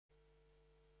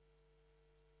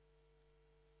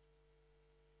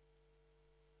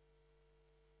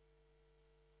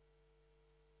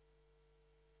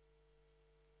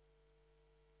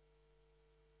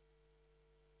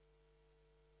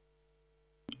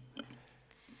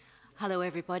Hello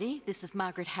everybody, this is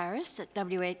Margaret Harris at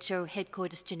WHO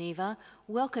Headquarters Geneva,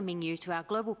 welcoming you to our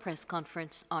global press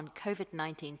conference on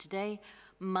COVID-19 today,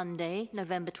 Monday,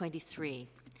 November 23.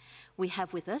 We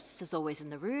have with us, as always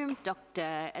in the room,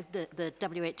 the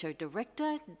WHO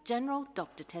Director General,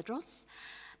 Dr. Tedros,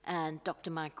 and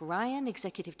Dr. Mike Ryan,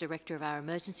 Executive Director of our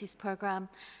Emergencies Program,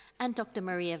 and Dr.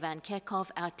 Maria Van Kerkhove,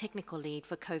 our Technical Lead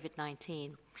for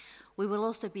COVID-19. We will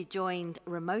also be joined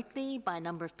remotely by a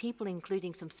number of people,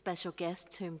 including some special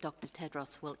guests whom Dr.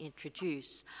 Tedros will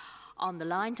introduce. On the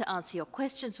line to answer your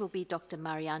questions will be Dr.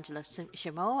 Mariangela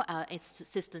Chameau, our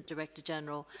Assistant Director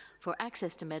General for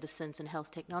Access to Medicines and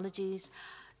Health Technologies,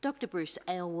 Dr. Bruce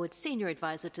Aylward, Senior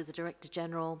Advisor to the Director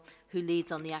General, who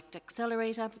leads on the ACT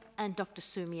Accelerator, and Dr.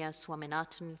 Soumya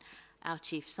Swaminathan, our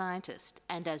Chief Scientist.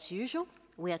 And as usual,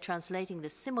 we are translating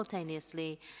this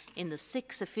simultaneously in the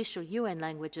 6 official UN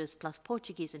languages plus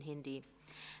Portuguese and Hindi.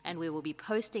 And we will be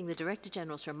posting the Director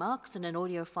General's remarks and an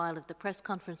audio file of the press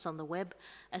conference on the web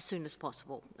as soon as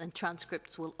possible. And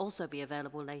transcripts will also be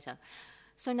available later.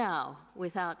 So now,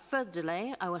 without further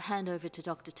delay, I will hand over to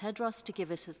Dr. Tedros to give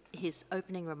us his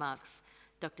opening remarks.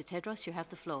 Dr. Tedros, you have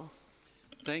the floor.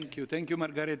 Thank you. Thank you,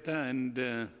 Margareta,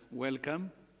 and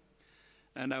welcome.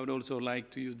 And I would also like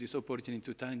to use this opportunity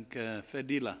to thank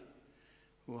Fadila,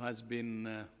 who has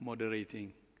been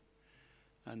moderating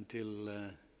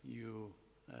until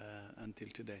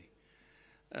today.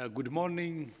 Good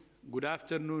morning, good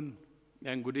afternoon,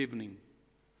 and good evening.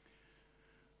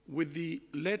 With the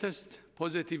latest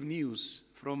positive news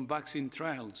from vaccine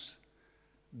trials,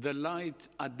 the light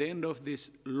at the end of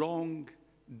this long,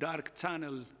 dark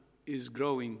tunnel is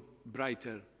growing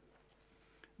brighter.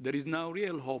 There is now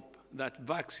real hope that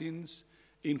vaccines,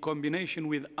 in combination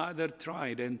with other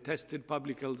tried and tested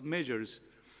public health measures,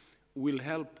 will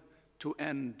help to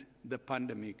end the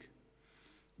pandemic.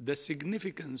 The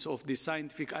significance of this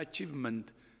scientific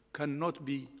achievement cannot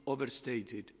be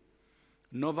overstated.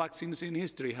 No vaccines in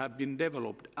history have been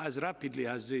developed as rapidly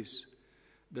as this.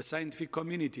 The scientific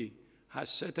community has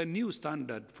set a new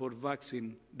standard for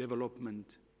vaccine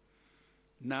development.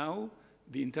 Now,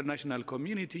 the international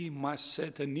community must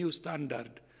set a new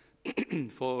standard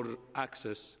for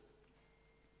access.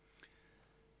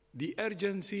 The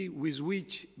urgency with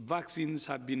which vaccines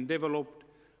have been developed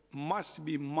must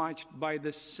be matched by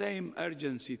the same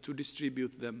urgency to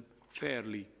distribute them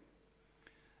fairly.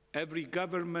 Every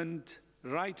government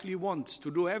rightly wants to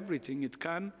do everything it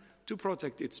can to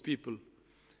protect its people.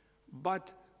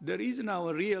 But there is now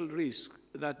a real risk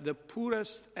that the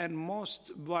poorest and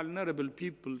most vulnerable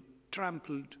people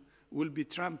will be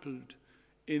trampled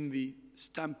in the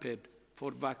stampede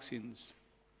for vaccines.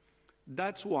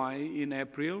 That's why in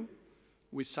April,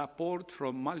 with support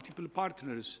from multiple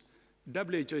partners,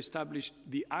 WHO established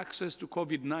the Access to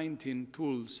COVID-19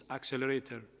 Tools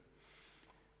Accelerator.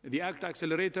 The ACT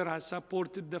Accelerator has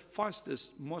supported the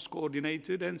fastest, most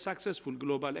coordinated and successful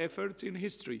global effort in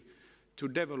history to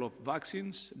develop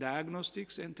vaccines,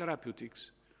 diagnostics, and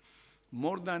therapeutics.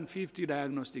 More than 50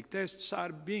 diagnostic tests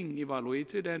are being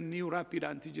evaluated and new rapid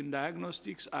antigen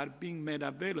diagnostics are being made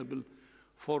available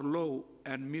for low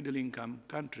and middle-income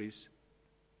countries.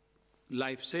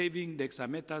 Life-saving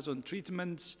dexamethasone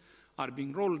treatments are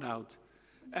being rolled out,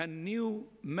 and new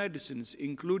medicines,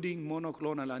 including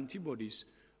monoclonal antibodies,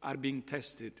 are being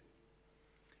tested.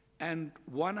 And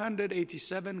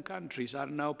 187 countries are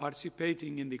now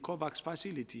participating in the COVAX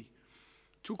facility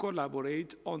to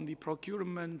collaborate on the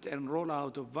procurement and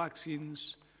rollout of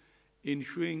vaccines,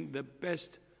 ensuring the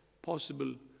best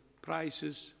possible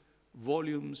prices,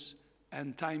 volumes,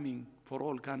 and timing for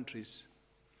all countries.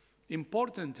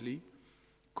 Importantly,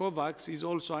 COVAX is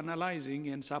also analyzing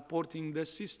and supporting the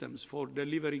systems for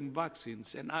delivering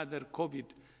vaccines and other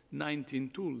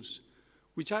COVID-19 tools,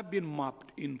 which have been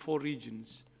mapped in 4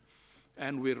 regions.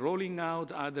 And we're rolling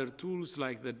out other tools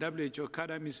like the WHO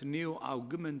Academy's new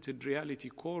augmented reality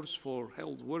course for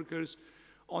health workers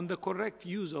on the correct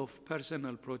use of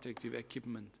personal protective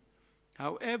equipment.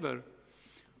 However,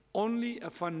 only a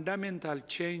fundamental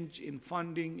change in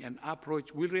funding and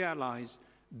approach will realize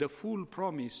the full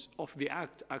promise of the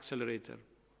ACT Accelerator.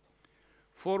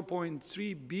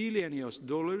 $4.3 billion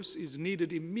is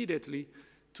needed immediately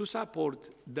to support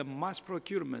the mass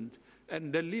procurement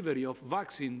and delivery of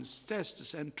vaccines,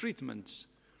 tests, and treatments.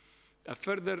 A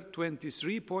further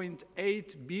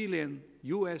 $23.8 billion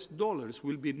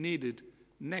will be needed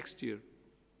next year.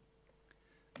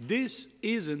 This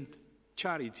isn't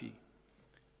charity.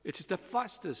 It is the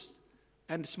fastest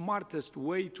and smartest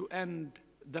way to end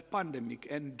the pandemic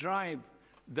and drive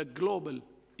the global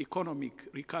economic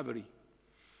recovery.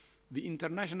 The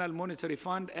International Monetary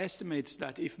Fund estimates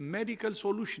that if medical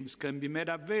solutions can be made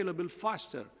available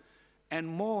faster and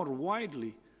more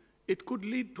widely, it could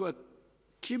lead to a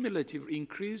cumulative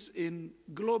increase in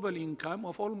global income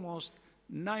of almost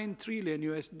 $9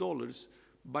 trillion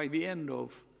by the end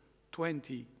of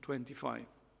 2025.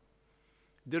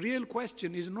 The real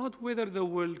question is not whether the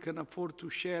world can afford to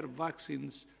share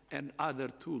vaccines and other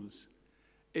tools.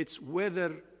 It's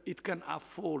whether it can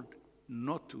afford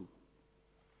not to.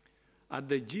 At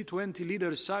the G20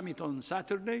 Leaders Summit on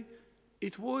Saturday,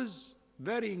 it was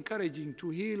very encouraging to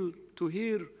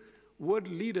hear world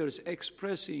leaders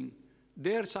expressing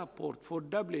their support for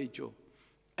WHO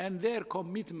and their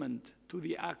commitment to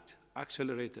the ACT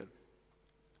Accelerator.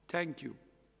 Thank you.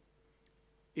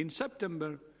 In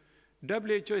September,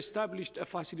 WHO established a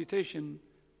facilitation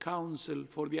council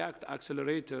for the ACT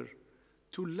Accelerator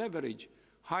to leverage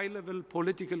high-level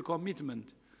political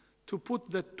commitment to put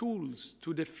the tools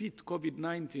to defeat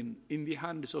COVID-19 in the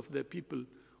hands of the people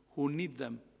who need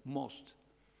them most.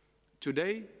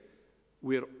 Today,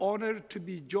 we are honored to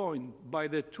be joined by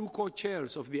the two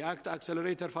co-chairs of the ACT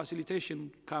Accelerator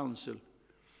Facilitation Council,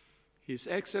 His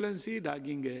Excellency Dag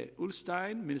Inge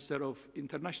Ulstein, Minister of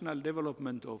International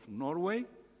Development of Norway.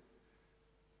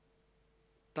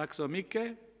 Tack så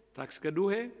mycket, tack ska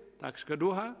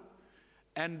du ha,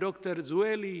 and Dr.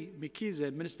 Zweli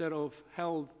Mkhize, Minister of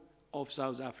Health of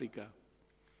South Africa.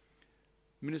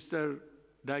 Minister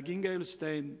Dag Inge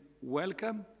Ulstein,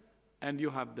 welcome, and you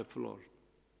have the floor.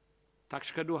 Tack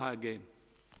ska du ha again.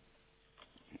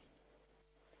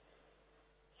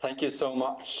 Thank you so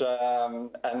much, and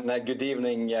good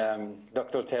evening,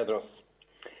 Dr. Tedros.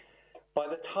 By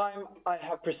the time I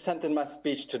have presented my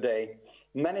speech today,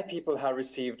 many people have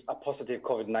received a positive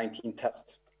COVID-19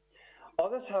 test.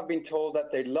 Others have been told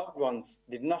that their loved ones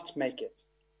did not make it.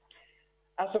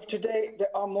 As of today,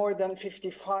 there are more than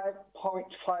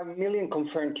 55.5 million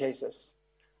confirmed cases,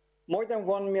 more than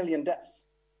 1 million deaths.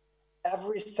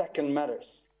 Every second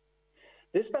matters.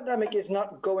 This pandemic is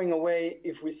not going away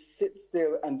if we sit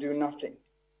still and do nothing.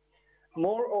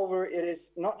 Moreover, it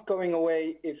is not going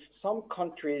away if some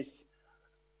countries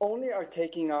only are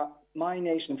taking a my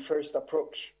nation first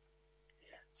approach.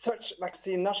 Such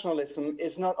vaccine nationalism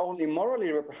is not only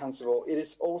morally reprehensible, it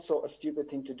is also a stupid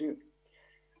thing to do.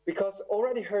 Because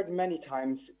already heard many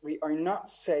times, we are not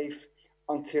safe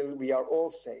until we are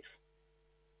all safe.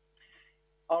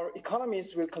 Our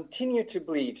economies will continue to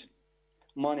bleed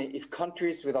money if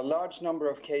countries with a large number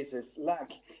of cases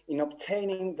lag in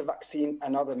obtaining the vaccine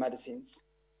and other medicines.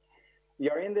 We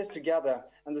are in this together,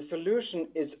 and the solution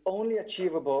is only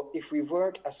achievable if we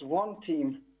work as one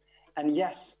team, and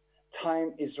yes,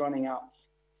 time is running out.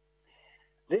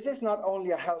 This is not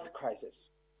only a health crisis.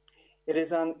 It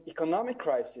is an economic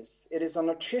crisis, it is a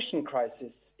nutrition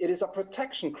crisis, it is a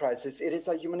protection crisis, it is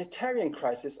a humanitarian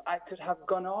crisis. I could have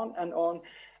gone on and on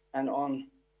and on.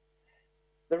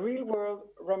 The real world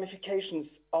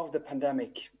ramifications of the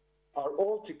pandemic are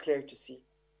all too clear to see.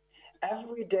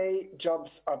 Every day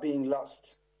jobs are being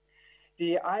lost.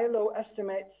 The ILO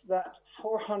estimates that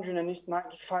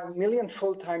 495 million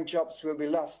full-time jobs will be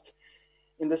lost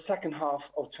in the second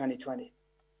half of 2020.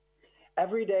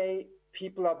 Every day,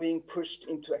 people are being pushed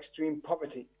into extreme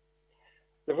poverty.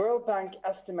 The World Bank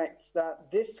estimates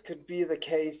that this could be the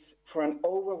case for an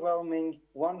overwhelming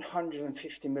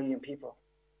 150 million people.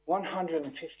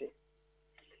 150.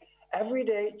 Every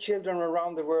day, children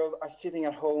around the world are sitting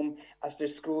at home as their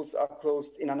schools are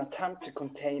closed in an attempt to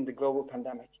contain the global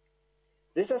pandemic.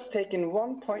 This has taken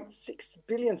 1.6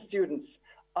 billion students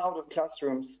out of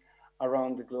classrooms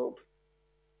around the globe.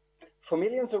 For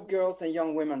millions of girls and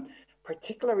young women,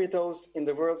 particularly those in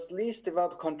the world's least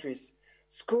developed countries,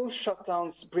 school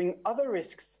shutdowns bring other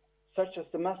risks, such as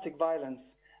domestic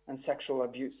violence and sexual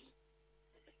abuse.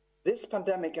 This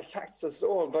pandemic affects us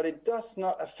all, but it does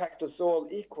not affect us all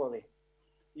equally.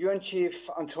 UN Chief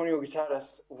Antonio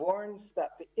Guterres warns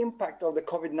that the impact of the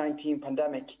COVID-19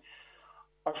 pandemic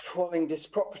are falling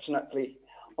disproportionately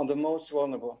on the most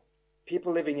vulnerable.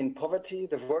 People living in poverty,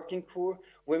 the working poor,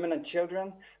 women and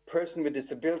children, persons with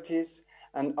disabilities,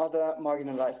 and other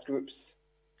marginalized groups.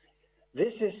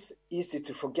 This is easy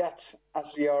to forget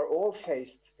as we are all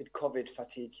faced with COVID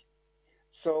fatigue.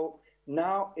 So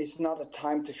now is not a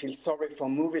time to feel sorry for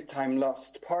movie time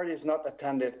lost, parties not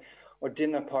attended, or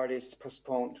dinner parties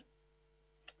postponed.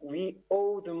 We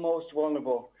owe the most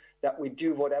vulnerable that we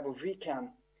do whatever we can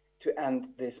to end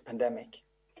this pandemic.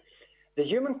 The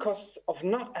human costs of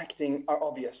not acting are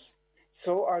obvious.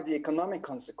 So are the economic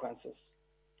consequences.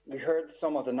 We heard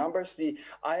some of the numbers. The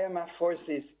IMF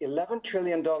foresees $11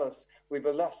 trillion will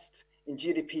be lost in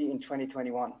GDP in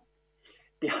 2021.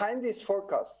 Behind these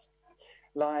forecasts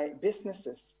lie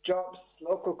businesses, jobs,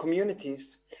 local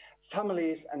communities,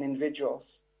 families, and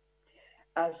individuals.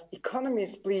 As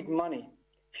economies bleed money,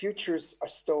 futures are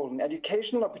stolen,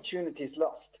 educational opportunities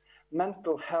lost,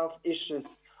 mental health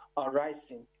issues are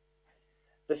rising.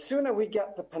 The sooner we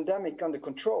get the pandemic under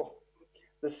control,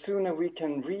 the sooner we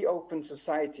can reopen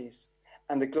societies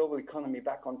and the global economy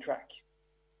back on track.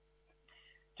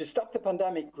 To stop the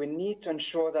pandemic, we need to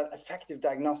ensure that effective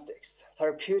diagnostics,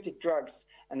 therapeutic drugs,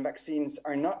 and vaccines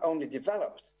are not only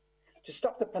developed. To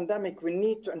stop the pandemic, we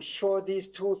need to ensure these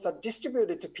tools are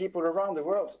distributed to people around the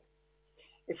world.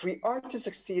 If we are to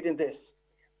succeed in this,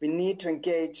 we need to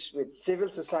engage with civil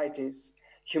societies,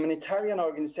 humanitarian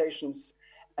organizations,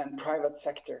 and private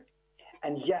sector.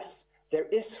 And yes, there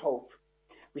is hope.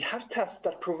 We have tests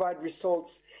that provide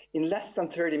results in less than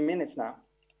 30 minutes now.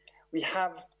 We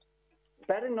have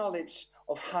better knowledge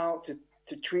of how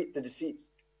to treat the disease.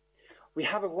 We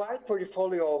have a wide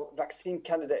portfolio of vaccine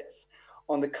candidates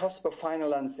on the cusp of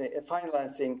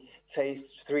finalizing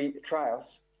phase 3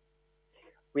 trials.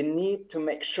 We need to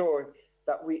make sure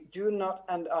that we do not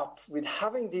end up with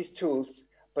having these tools,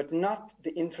 but not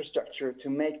the infrastructure to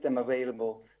make them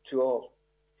available to all.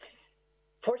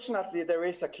 Fortunately, there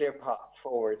is a clear path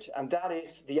forward, and that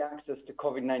is the Access to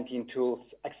COVID-19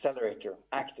 Tools Accelerator,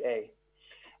 ACT A.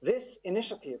 This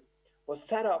initiative was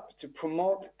set up to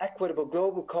promote equitable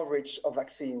global coverage of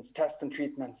vaccines, tests, and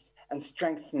treatments, and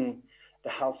strengthen the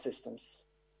health systems.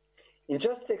 In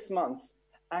just 6 months,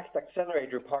 ACT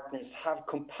Accelerator partners have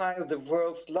compiled the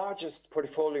world's largest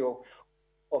portfolio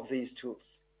of these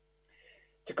tools.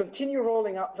 To continue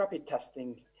rolling out rapid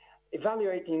testing,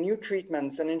 evaluating new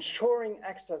treatments, and ensuring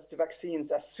access to vaccines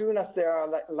as soon as they are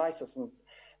licensed,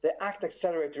 the ACT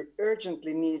Accelerator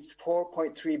urgently needs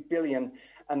 $4.3 billion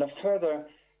and a further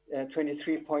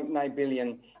 $23.9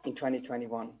 billion in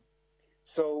 2021.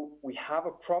 So we have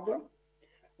a problem,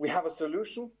 we have a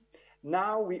solution,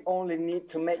 now we only need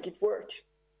to make it work.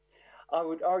 I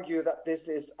would argue that this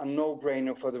is a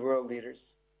no-brainer for the world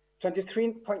leaders.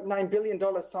 $23.9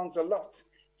 billion sounds a lot,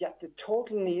 yet the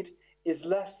total need is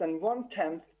less than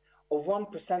 1/10 of 1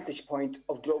 percentage point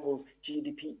of global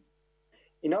GDP.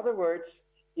 In other words,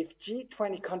 if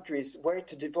G20 countries were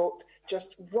to devote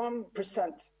just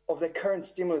 1% of their current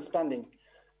stimulus spending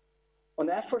on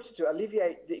efforts to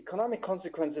alleviate the economic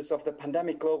consequences of the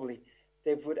pandemic globally,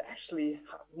 they would actually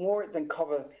more than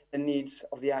cover the needs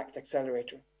of the ACT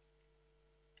Accelerator.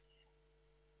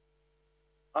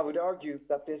 I would argue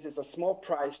that this is a small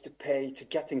price to pay to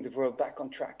getting the world back on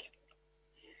track.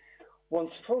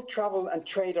 Once full travel and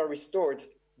trade are restored,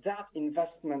 that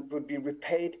investment would be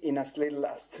repaid in as little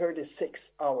as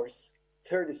 36 hours.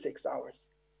 36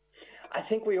 hours. I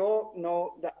think we all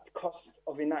know that the cost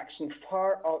of inaction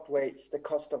far outweighs the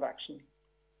cost of action.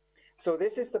 So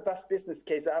this is the best business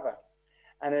case ever,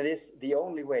 and it is the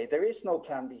only way. There is no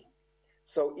plan B.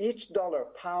 So each dollar,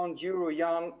 pound, euro,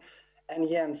 yuan, and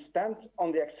yen spent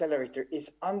on the accelerator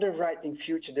is underwriting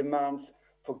future demands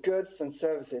for goods and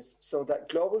services so that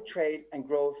global trade and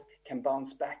growth can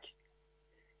bounce back.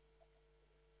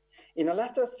 In a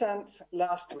letter sent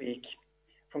last week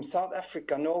from South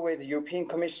Africa, Norway, the European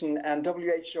Commission, and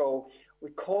WHO, we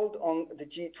called on the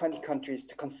G20 countries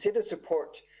to consider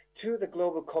support to the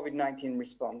global COVID-19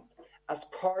 response as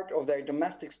part of their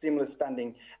domestic stimulus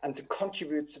spending and to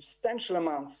contribute substantial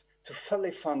amounts to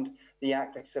fully fund the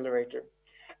ACT Accelerator.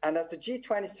 And as the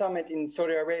G20 summit in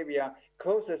Saudi Arabia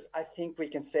closes, I think we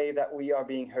can say that we are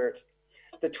being heard.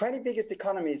 The 20 biggest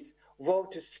economies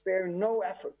vote to spare no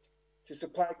effort to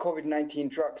supply COVID-19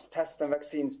 drugs, tests, and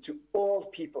vaccines to all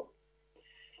people.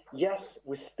 Yes,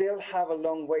 we still have a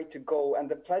long way to go, and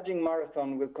the pledging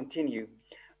marathon will continue.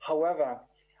 However,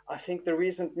 I think the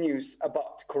recent news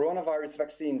about coronavirus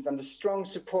vaccines and the strong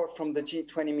support from the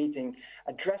G20 meeting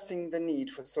addressing the need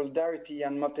for solidarity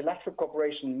and multilateral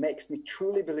cooperation makes me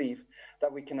truly believe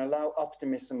that we can allow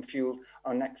optimism fuel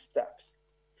our next steps.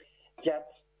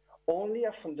 Yet, only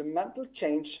a fundamental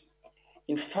change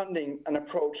in funding and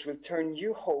approach will turn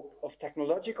new hope of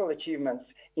technological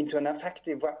achievements into an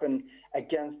effective weapon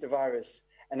against the virus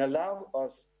and allow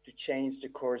us to change the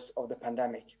course of the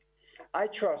pandemic. I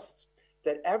trust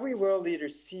that every world leader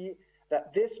see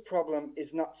that this problem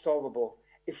is not solvable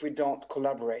if we don't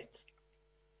collaborate.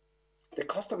 The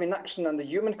cost of inaction and the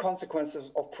human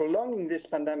consequences of prolonging this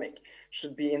pandemic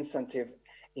should be incentive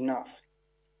enough.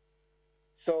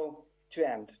 So, to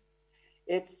end,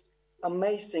 it's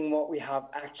amazing what we have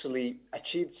actually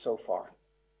achieved so far.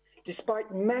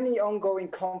 Despite many ongoing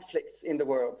conflicts in the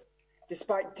world,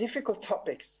 despite difficult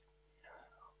topics,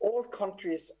 all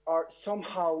countries are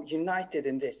somehow united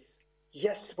in this.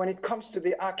 yes, when it comes to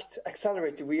the ACT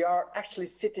Accelerator, we are actually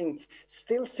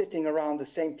still sitting around the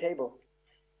same table.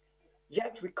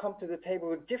 Yet we come to the table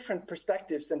with different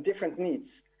perspectives and different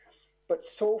needs. But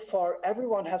so far,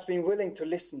 everyone has been willing to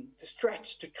listen, to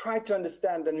stretch, to try to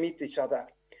understand and meet each other,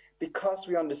 because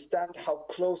we understand how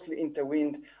closely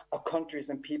intertwined our countries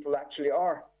and people actually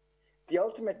are. The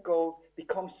ultimate goal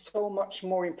becomes so much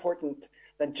more important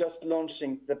than just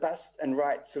launching the best and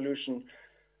right solution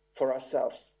for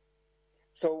ourselves.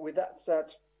 So with that said,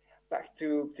 back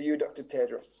to you, Dr.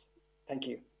 Tedros. Thank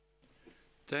you.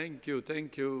 Thank you,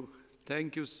 thank you.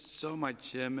 Thank you so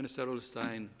much, Minister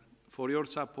Ulstein, for your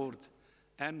support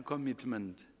and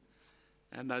commitment.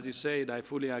 And as you said, I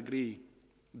fully agree,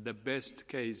 the best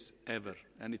case ever,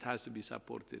 and it has to be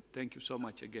supported. Thank you so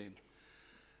much again.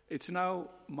 It's now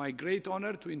my great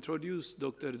honor to introduce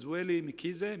Dr. Zweli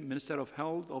Mkhize, Minister of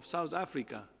Health of South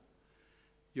Africa.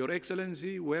 Your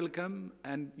Excellency, welcome,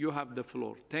 and you have the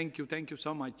floor. Thank you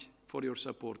so much for your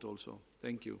support also.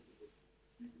 Thank you.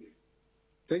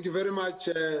 Thank you very much,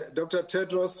 Dr.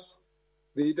 Tedros,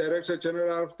 the Director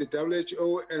General of the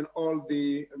WHO, and all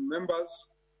the members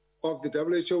of the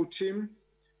WHO team,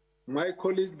 my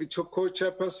colleague, the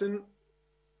co-chairperson,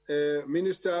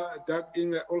 Minister Dag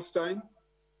Inge Ulstein.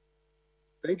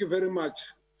 Thank you very much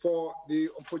for the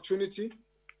opportunity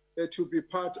to be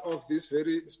part of this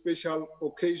very special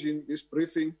occasion, this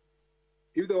briefing.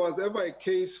 If there was ever a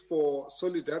case for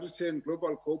solidarity and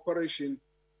global cooperation,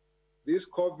 this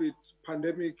COVID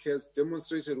pandemic has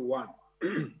demonstrated one.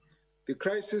 The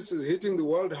crisis is hitting the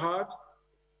world hard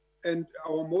and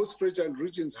our most fragile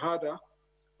regions harder,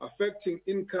 affecting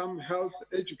income, health,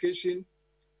 education,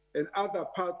 and other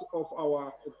parts of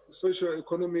our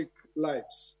socio-economic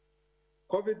lives.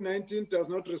 COVID-19 does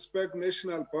not respect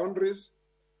national boundaries,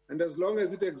 and as long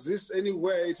as it exists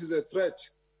anywhere, it is a threat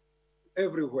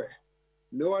everywhere.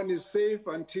 No one is safe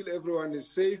until everyone is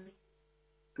safe.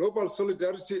 Global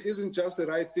solidarity isn't just the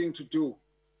right thing to do.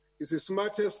 It's the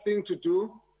smartest thing to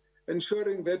do,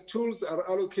 ensuring that tools are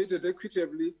allocated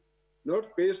equitably,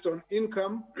 not based on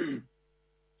income,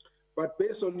 but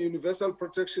based on universal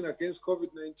protection against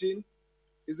COVID-19,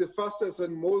 is the fastest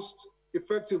and most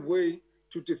effective way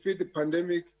to defeat the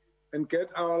pandemic and get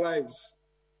our lives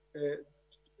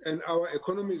and our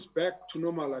economies back to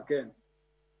normal again.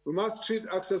 We must treat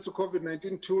access to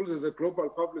COVID-19 tools as a global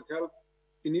public health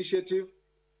initiative.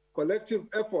 Collective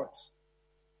efforts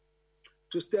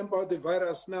to stamp out the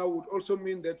virus now would also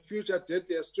mean that future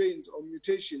deadlier strains or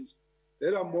mutations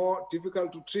that are more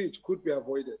difficult to treat could be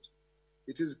avoided.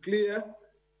 It is clear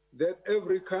that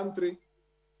every country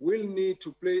will need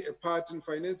to play a part in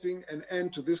financing an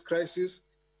end to this crisis,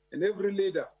 and every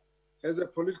leader has a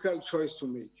political choice to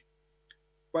make.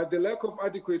 But the lack of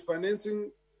adequate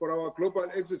financing for our global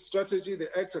exit strategy, the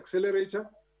ACT Accelerator,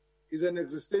 is an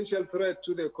existential threat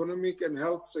to the economic and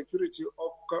health security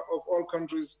of all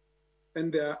countries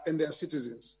and their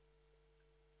citizens.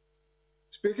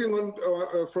 Speaking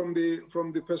from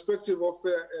the perspective of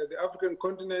the African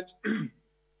continent,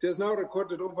 it has now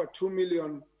recorded over 2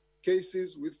 million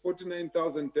cases with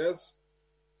 49,000 deaths,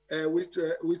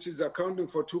 which is accounting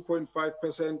for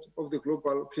 2.5% of the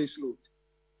global caseload.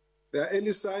 There are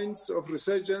early signs of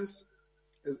resurgence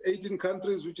as 18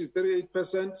 countries, which is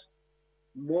 38%,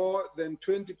 more than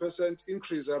 20%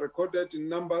 increase are recorded in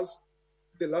numbers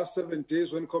the last 7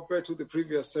 days when compared to the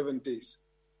previous 7 days.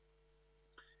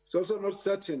 It's also not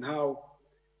certain how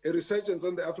a resurgence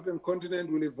on the African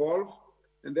continent will evolve,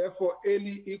 and therefore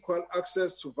early equal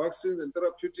access to vaccines and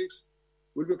therapeutics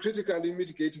will be critical in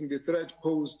mitigating the threat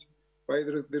posed by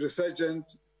the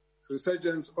resurgence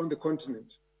on the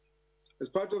continent. As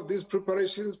part of these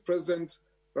preparations, President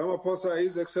Ramaphosa,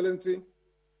 His Excellency,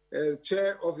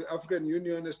 Chair of the African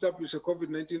Union, established a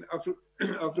COVID-19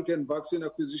 African Vaccine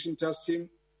Acquisition Task Team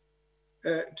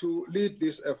to lead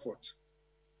this effort.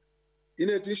 In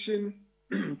addition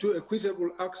to equitable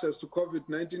access to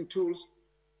COVID-19 tools,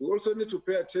 we also need to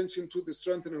pay attention to the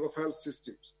strengthening of health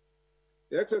systems.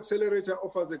 The ACT Accelerator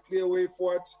offers a clear way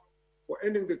forward for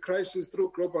ending the crisis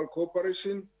through global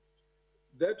cooperation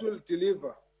that will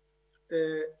deliver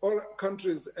all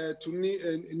countries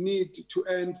need to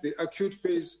end the acute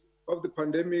phase of the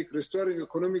pandemic, restoring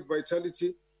economic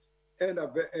vitality and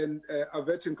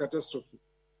averting catastrophe.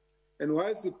 And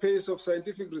whilst the pace of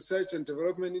scientific research and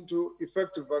development into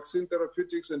effective vaccine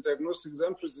therapeutics and diagnostics is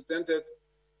unprecedented,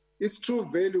 its true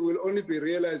value will only be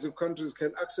realized if countries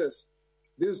can access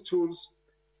these tools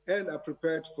and are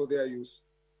prepared for their use.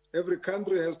 Every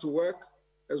country has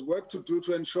work to do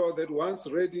to ensure that once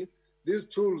ready, these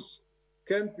tools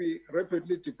can be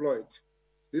rapidly deployed.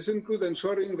 This includes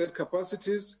ensuring that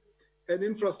capacities and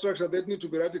infrastructure that need to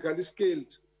be radically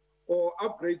scaled or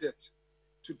upgraded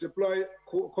to deploy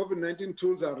COVID-19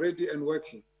 tools are ready and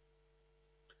working.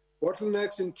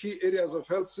 Bottlenecks in key areas of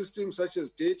health systems such as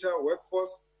data,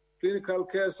 workforce, clinical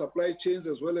care, supply chains,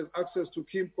 as well as access to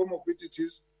key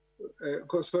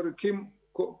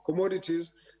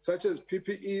commodities such as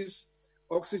PPEs,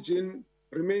 oxygen,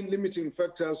 remain limiting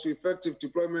factors to effective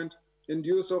deployment and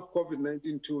use of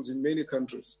COVID-19 tools in many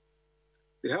countries.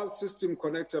 The Health System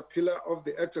Connector pillar of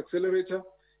the ACT Accelerator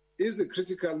is the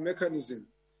critical mechanism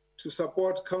to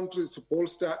support countries to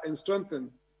bolster and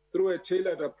strengthen through a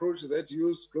tailored approach that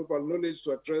uses global knowledge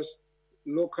to address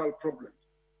local problems.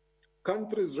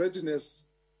 Countries' readiness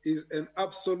is an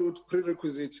absolute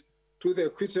prerequisite to the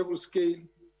equitable scale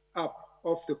up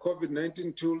of the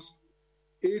COVID-19 tools.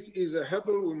 It is a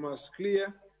hurdle we must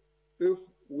clear if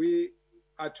we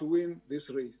are to win this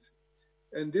race.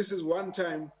 And this is one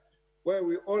time where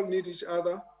we all need each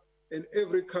other and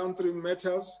every country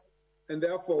matters, and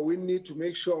therefore we need to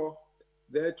make sure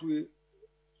that we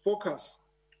focus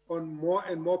on more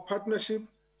and more partnership,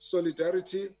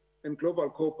 solidarity, and global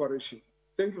cooperation.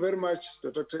 Thank you very much,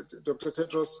 Dr.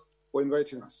 Tedros, for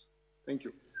inviting us. Thank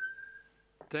you.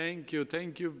 Thank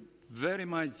you very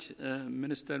much,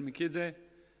 Minister Mikidze,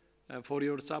 for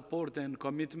your support and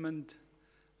commitment.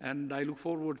 And I look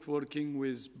forward to working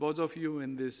with both of you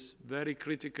in this very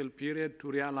critical period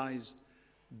to realize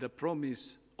the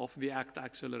promise of the ACT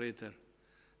Accelerator.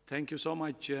 Thank you so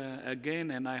much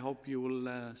again, and I hope you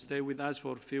will stay with us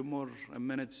for a few more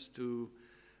minutes to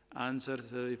answer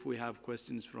if we have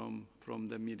questions from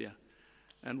the media.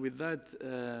 And with that,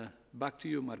 back to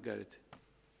you, Margaret.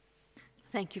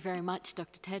 Thank you very much,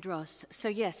 Dr. Tedros. So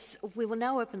yes, we will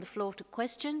now open the floor to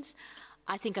questions.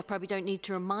 I think I probably don't need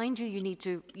to remind you, you need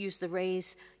to use the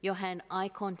raise your hand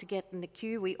icon to get in the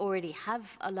queue. We already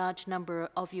have a large number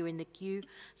of you in the queue,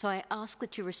 so I ask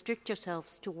that you restrict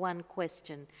yourselves to one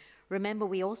question. Remember,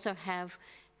 we also have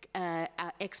our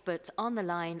experts on the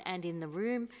line and in the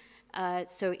room,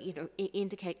 so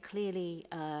indicate clearly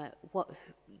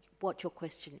what your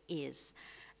question is.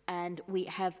 And we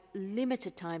have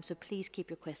limited time, so please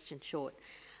keep your question short.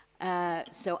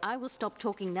 So I will stop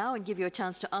talking now and give you a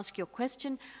chance to ask your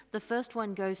question. The first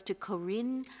one goes to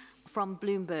Corinne from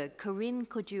Bloomberg. Corinne,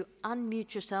 could you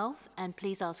unmute yourself and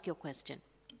please ask your question?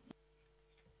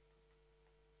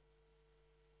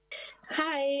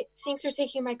 Hi, thanks for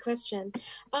taking my question.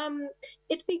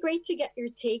 It'd be great to get your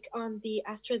take on the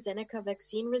AstraZeneca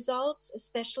vaccine results,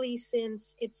 especially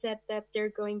since it said that they're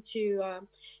going to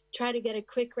try to get a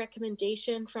quick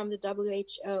recommendation from the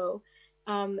WHO.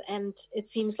 And it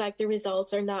seems like the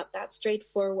results are not that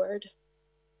straightforward.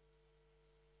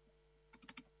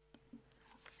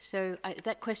 So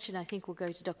that question, I think, will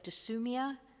go to Dr.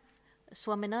 Soumya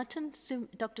Swaminathan.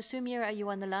 Dr. Soumya, are you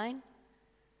on the line?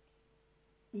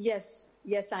 Yes,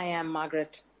 I am,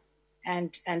 Margaret.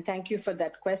 And thank you for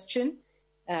that question.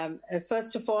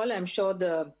 First of all, I'm sure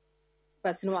the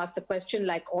person who asked the question,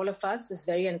 like all of us, is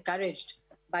very encouraged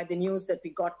by the news that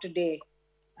we got today.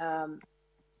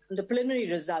 The preliminary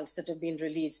results that have been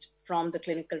released from the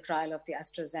clinical trial of the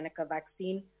AstraZeneca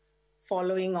vaccine,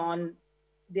 following on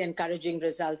the encouraging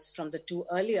results from the two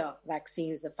earlier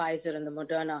vaccines, the Pfizer and the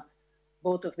Moderna,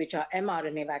 both of which are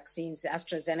mRNA vaccines, the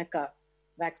AstraZeneca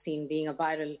vaccine being a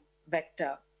viral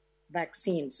vector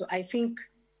vaccine. So I think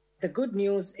the good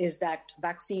news is that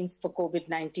vaccines for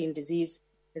COVID-19 disease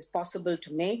is possible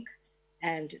to make,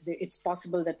 and it's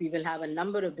possible that we will have a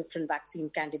number of different vaccine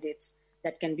candidates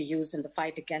that can be used in the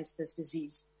fight against this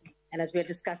disease. And as we're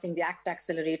discussing the ACT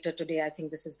Accelerator today, I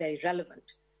think this is very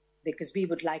relevant because we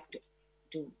would like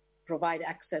to provide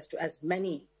access to as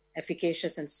many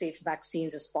efficacious and safe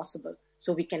vaccines as possible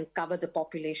so we can cover the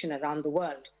population around the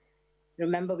world.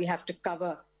 Remember, we have to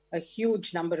cover a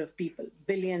huge number of people,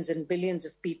 billions and billions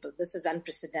of people. This is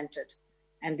unprecedented.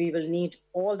 And we will need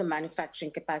all the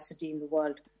manufacturing capacity in the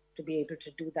world to be able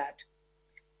to do that.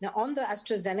 Now, on the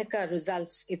AstraZeneca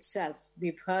results itself,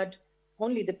 we've heard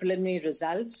only the preliminary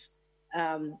results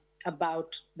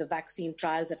about the vaccine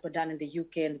trials that were done in the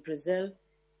UK and Brazil,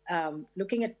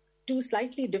 looking at two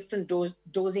slightly different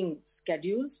dosing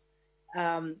schedules.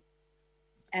 And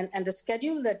the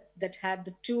schedule that had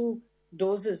the two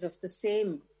doses of the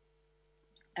same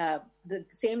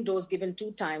dose given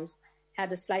two times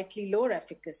had a slightly lower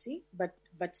efficacy,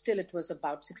 but still it was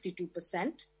about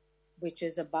 62%, which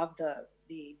is above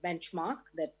the benchmark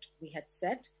that we had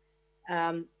set.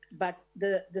 But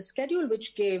the schedule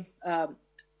which gave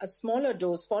a smaller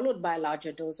dose followed by a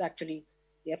larger dose, actually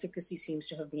the efficacy seems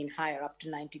to have been higher, up to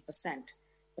 90%.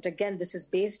 But again, this is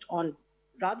based on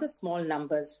rather small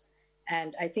numbers.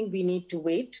 And I think we need to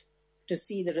wait to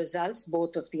see the results,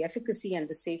 both of the efficacy and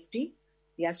the safety.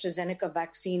 The AstraZeneca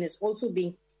vaccine is also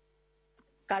being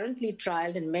currently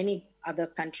trialed in many other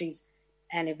countries,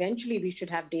 and eventually we should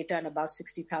have data in about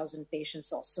 60,000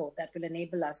 patients or so that will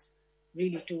enable us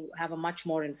really to have a much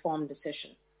more informed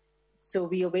decision. So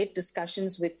we await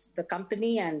discussions with the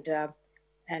company, and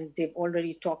they've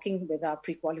already talking with our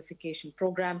pre-qualification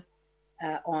program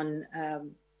on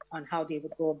how they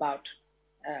would go about.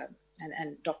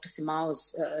 And Dr. Simao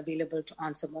is available to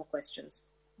answer more questions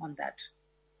on that.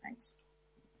 Thanks.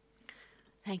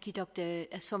 Thank you, Dr.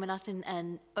 Swaminathan,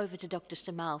 and over to Dr.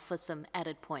 Simao for some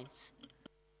added points.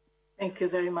 Thank you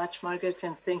very much, Margaret,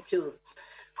 and thank you,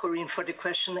 Corinne, for the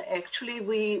question. Actually,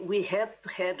 we have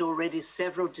had already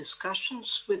several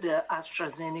discussions with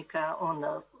AstraZeneca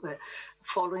on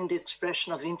following the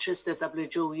expression of interest that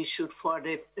WHO issued for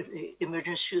the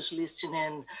emergency use listing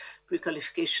and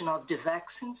pre-qualification of the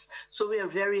vaccines. So we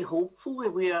are very hopeful.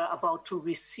 We are about to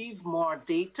receive more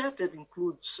data that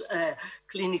includes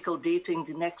clinical data in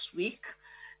the next week.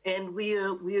 And we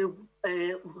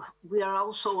are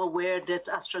also aware that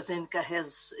AstraZeneca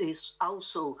is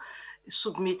also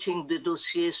submitting the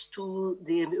dossiers to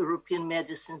the European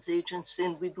Medicines Agency,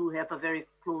 and we do have a very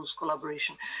close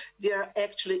collaboration. There are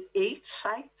actually 8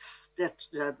 sites that,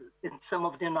 and some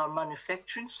of them are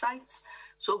manufacturing sites.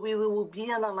 So we will be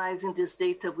analyzing this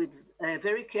data with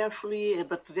very carefully,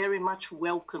 but very much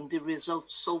welcome the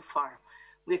results so far.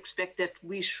 We expect that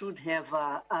we should have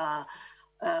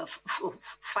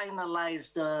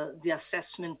finalized the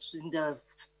assessments in the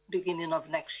beginning of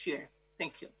next year.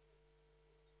 Thank you.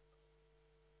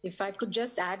 If I could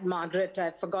just add, Margaret, I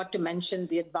forgot to mention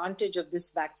the advantage of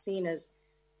this vaccine is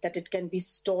that it can be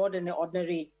stored in the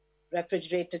ordinary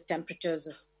refrigerated temperatures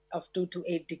of 2 to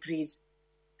 8 degrees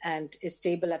and is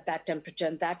stable at that temperature.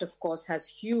 And that, of course, has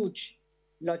huge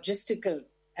logistical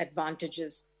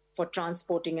advantages for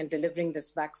transporting and delivering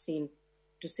this vaccine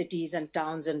to cities and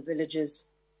towns and villages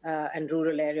and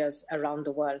rural areas around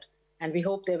the world. And we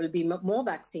hope there will be more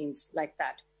vaccines like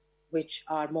that, which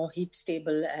are more heat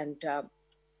stable,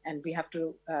 and we have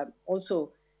to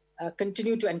also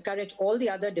continue to encourage all the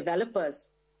other developers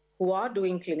who are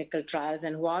doing clinical trials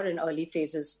and who are in early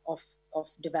phases of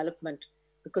development,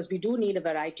 because we do need a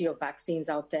variety of vaccines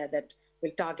out there that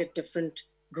will target different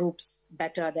groups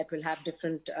better, that will have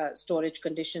different storage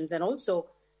conditions. And also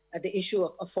the issue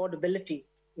of affordability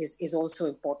is also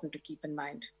important to keep in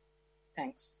mind.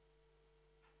 Thanks.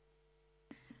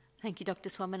 Thank you, Dr.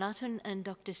 Swaminathan and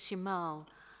Dr. Simao.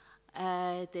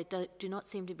 There do not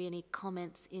seem to be any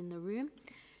comments in the room.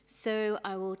 So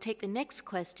I will take the next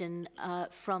question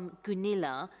from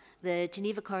Gunilla, the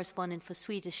Geneva correspondent for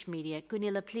Swedish media.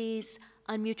 Gunilla, please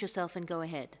unmute yourself and go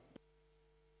ahead.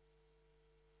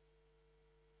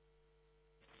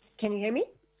 Can you hear me?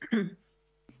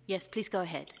 Yes, please go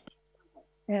ahead.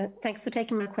 Thanks for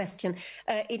taking my question.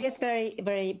 It is very,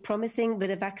 very promising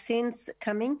with the vaccines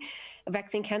coming,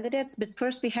 vaccine candidates. But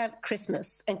first we have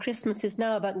Christmas, and Christmas is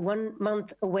now about 1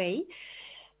 month away.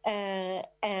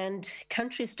 And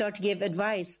countries start to give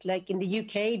advice. Like in the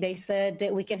UK, they said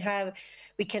that we can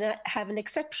have an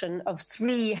exception of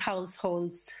 3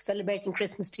 households celebrating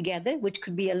Christmas together, which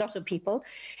could be a lot of people.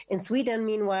 In Sweden,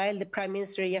 meanwhile, the Prime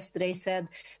Minister yesterday said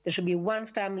there should be 1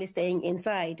 family staying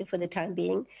inside for the time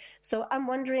being. So I'm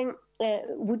wondering,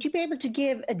 would you be able to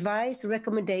give advice,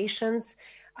 recommendations,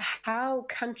 how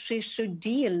countries should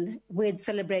deal with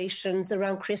celebrations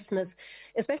around Christmas,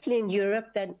 especially in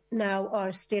Europe that now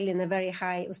are still in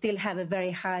still have a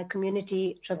very high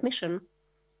community transmission?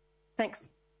 Thanks.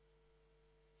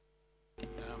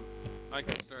 I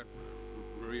can start.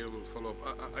 Maria will follow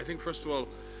up. I think, first of all,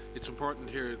 it's important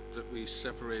here that we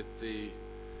separate the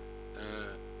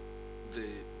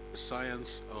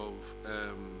science of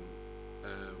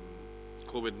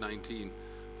COVID-19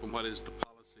 from what is the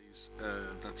policies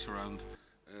that surround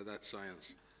that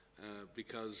science,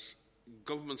 because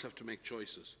governments have to make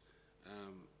choices,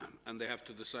 and they have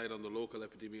to decide on the local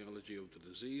epidemiology of the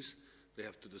disease. They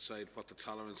have to decide what the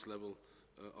tolerance level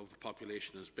of the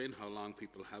population has been, how long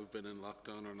people have been in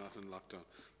lockdown or not in lockdown,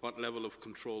 what level of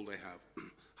control they have,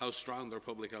 how strong their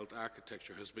public health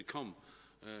architecture has become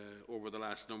over the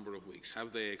last number of weeks.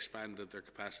 Have they expanded their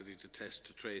capacity to test,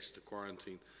 to trace, to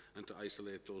quarantine, and to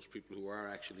isolate those people who are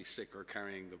actually sick or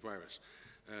carrying the virus?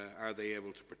 Are they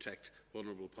able to protect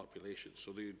vulnerable populations?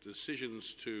 So the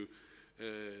decisions to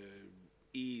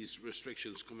ease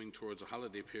restrictions coming towards a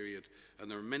holiday period, and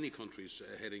there are many countries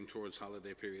heading towards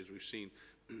holiday periods. We've seen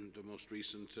the most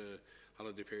recent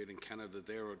holiday period in Canada,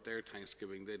 their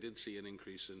Thanksgiving, they did see an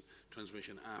increase in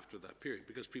transmission after that period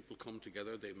because people come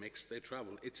together, they mix, they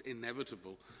travel. It's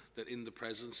inevitable that in the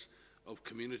presence of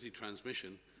community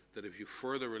transmission that if you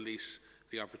further release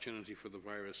the opportunity for the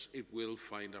virus, it will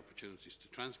find opportunities to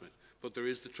transmit. But there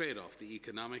is the trade-off, the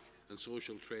economic and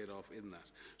social trade-off in that.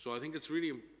 So I think it's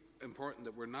really important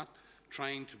that we're not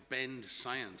trying to bend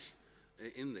science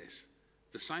in this.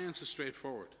 The science is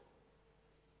straightforward.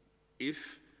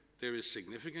 If there is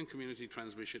significant community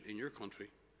transmission in your country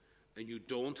and you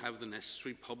don't have the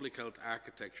necessary public health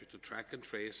architecture to track and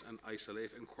trace and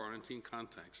isolate and quarantine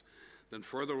contacts, then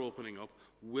further opening up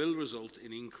will result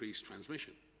in increased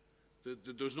transmission.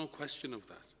 There's no question of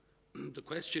that. The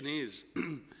question is,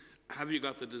 have you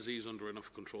got the disease under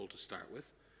enough control to start with?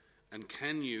 And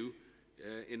can you,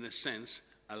 in a sense,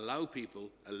 allow people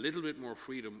a little bit more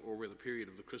freedom over the period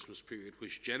of the Christmas period,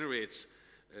 which generates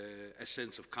a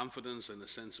sense of confidence and a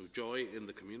sense of joy in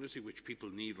the community, which people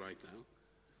need right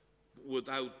now,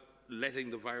 without letting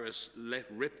the virus let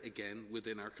rip again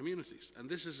within our communities. And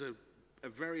this is a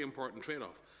very important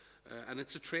trade-off. And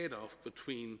it's a trade-off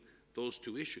between those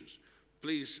two issues.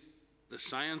 Please, the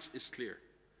science is clear.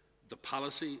 The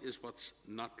policy is what's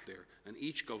not clear. And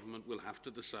each government will have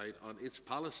to decide on its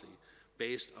policy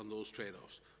based on those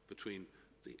trade-offs between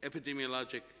the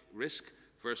epidemiologic risk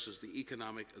versus the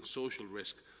economic and social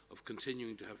risk of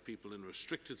continuing to have people in a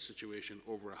restricted situation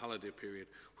over a holiday period,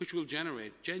 which will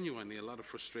generate genuinely a lot of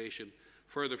frustration,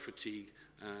 further fatigue,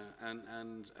 and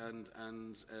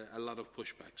a lot of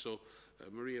pushback. So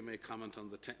Maria may comment on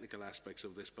the technical aspects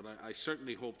of this, but I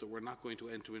certainly hope that we're not going to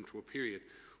enter into a period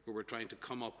where we're trying to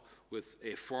come up with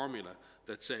a formula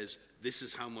that says this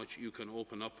is how much you can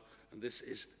open up and this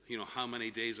is, how many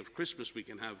days of Christmas we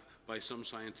can have by some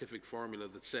scientific formula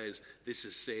that says this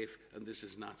is safe and this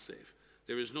is not safe.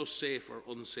 There is no safe or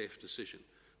unsafe decision.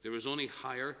 There is only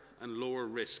higher and lower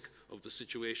risk of the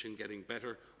situation getting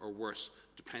better or worse,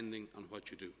 depending on what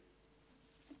you do.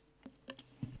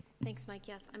 Thanks, Mike.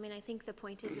 Yes, I think the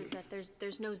point is that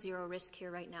there's no zero risk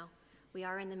here right now. We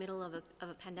are in the middle of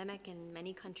a pandemic, and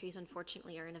many countries,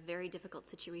 unfortunately, are in a very difficult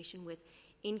situation with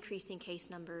increasing case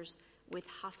numbers, with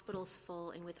hospitals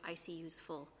full and with ICUs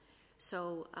full.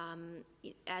 So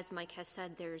as Mike has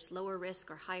said, there's lower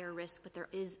risk or higher risk, but there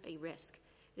is a risk.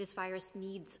 This virus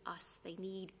needs us. They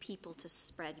need people to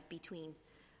spread between.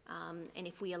 And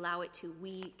if we allow it to,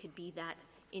 we could be that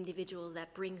individual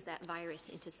that brings that virus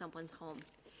into someone's home.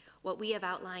 What we have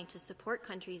outlined to support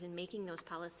countries in making those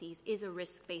policies is a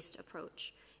risk-based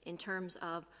approach in terms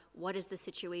of what is the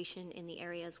situation in the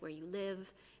areas where you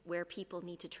live, where people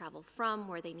need to travel from,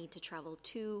 where they need to travel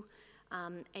to.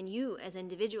 And you, as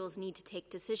individuals, need to take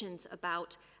decisions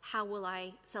about how will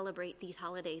I celebrate these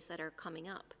holidays that are coming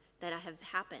up, that have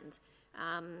happened.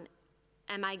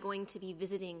 Am I going to be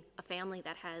visiting a family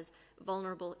that has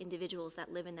vulnerable individuals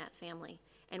that live in that family?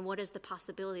 And what is the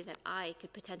possibility that I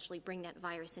could potentially bring that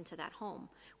virus into that home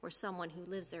where someone who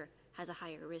lives there has a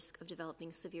higher risk of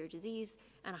developing severe disease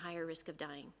and a higher risk of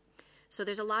dying? So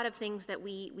there's a lot of things that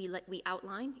we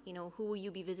outline. Who will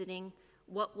you be visiting?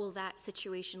 What will that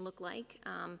situation look like?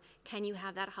 Can you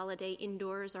have that holiday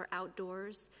indoors or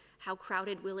outdoors? How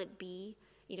crowded will it be?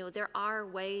 There are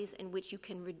ways in which you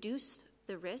can reduce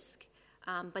the risk,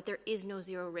 but there is no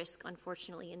zero risk,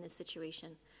 unfortunately, in this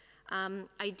situation.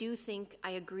 I do think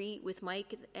I agree with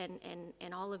Mike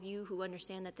and all of you who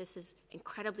understand that this is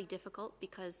incredibly difficult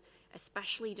because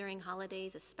especially during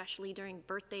holidays, especially during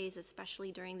birthdays,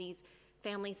 especially during these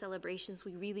family celebrations,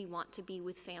 we really want to be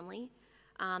with family.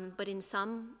 But in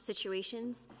some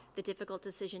situations, the difficult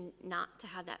decision not to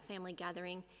have that family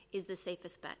gathering is the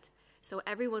safest bet. So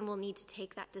everyone will need to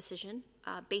take that decision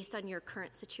based on your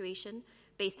current situation,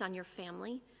 based on your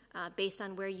family, based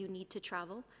on where you need to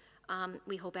travel.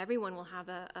 We hope everyone will have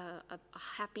a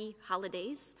happy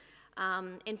holidays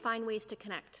and find ways to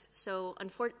connect. So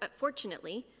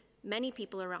fortunately, many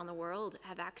people around the world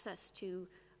have access to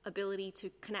ability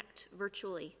to connect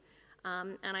virtually.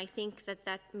 And I think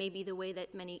that may be the way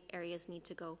that many areas need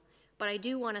to go. But I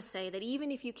do want to say that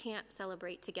even if you can't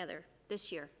celebrate together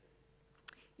this year,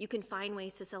 you can find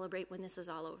ways to celebrate when this is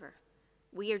all over.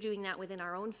 We are doing that within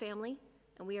our own family,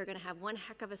 and we are going to have one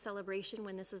heck of a celebration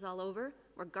when this is all over,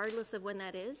 regardless of when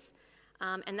that is.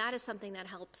 And that is something that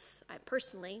helps,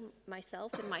 personally,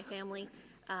 myself and my family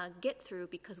get through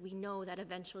because we know that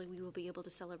eventually we will be able to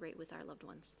celebrate with our loved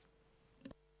ones.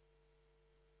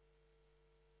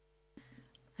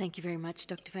 Thank you very much,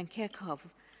 Dr. van Kerkhove.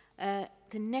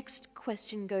 The next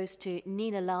question goes to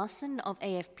Nina Larson of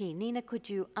AFP. Nina, could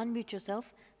you unmute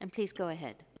yourself and please go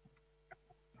ahead?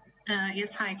 Yes,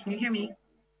 hi, can you hear me?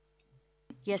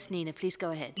 Yes, Nina, please go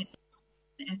ahead.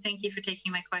 Thank you for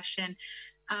taking my question.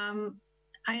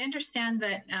 I understand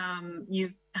that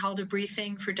you've held a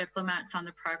briefing for diplomats on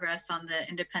the progress on the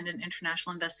independent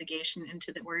international investigation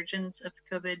into the origins of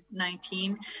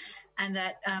COVID-19, and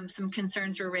that some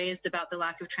concerns were raised about the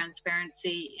lack of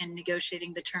transparency in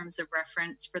negotiating the terms of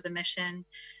reference for the mission,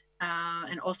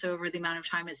 and also over the amount of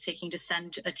time it's taking to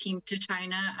send a team to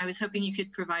China. I was hoping you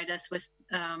could provide us with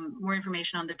more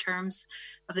information on the terms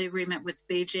of the agreement with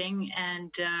Beijing,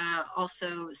 and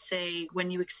also say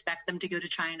when you expect them to go to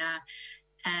China.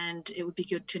 And it would be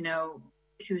good to know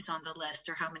who's on the list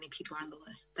or how many people are on the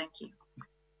list. Thank you.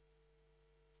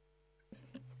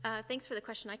 Thanks for the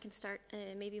question. I can start.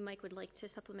 Maybe Mike would like to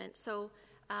supplement. So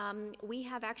we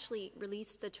have actually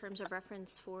released the terms of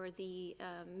reference for the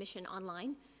mission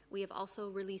online. We have also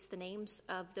released the names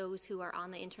of those who are on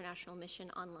the international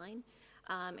mission online.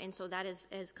 And so that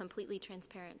is completely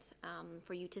transparent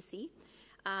for you to see.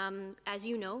 As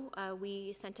you know,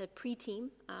 we sent a pre-team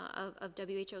of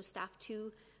WHO staff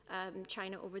to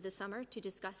China over the summer to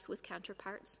discuss with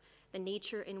counterparts the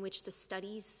nature in which the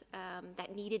studies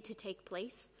that needed to take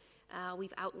place.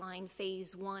 We've outlined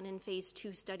phase 1 and phase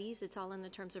 2 studies. It's all in the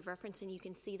terms of reference, and you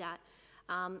can see that.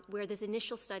 Where these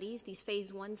initial studies, these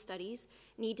phase 1 studies,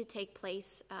 need to take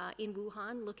place in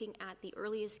Wuhan, looking at the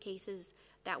earliest cases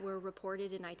that were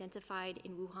reported and identified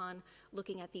in Wuhan,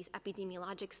 looking at these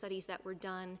epidemiologic studies that were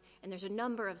done, and there's a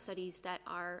number of studies that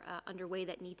are underway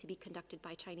that need to be conducted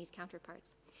by Chinese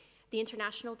counterparts. The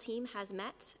international team has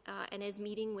met and is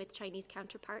meeting with Chinese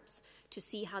counterparts to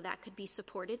see how that could be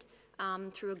supported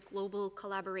through global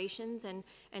collaborations, and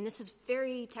this is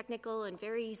very technical and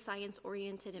very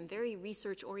science-oriented and very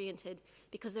research-oriented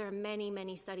because there are many,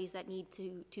 many studies that need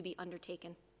to be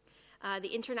undertaken.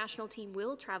 The international team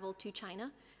will travel to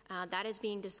China. That is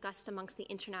being discussed amongst the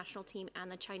international team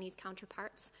and the Chinese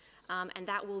counterparts, and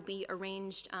that will be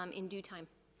arranged in due time.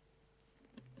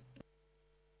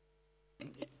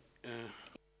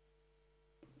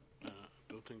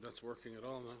 Don't think that's working at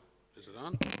all now. Is it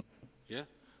on? Yeah?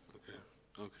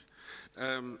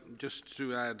 Okay. Just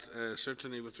to add,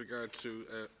 certainly with regard to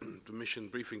the mission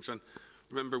briefings, and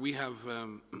remember we have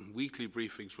weekly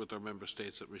briefings with our member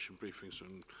states at mission briefings,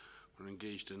 and we're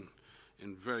engaged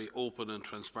in very open and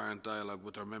transparent dialogue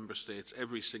with our member states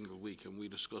every single week, and we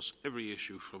discuss every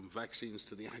issue from vaccines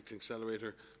to the ACT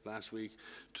Accelerator last week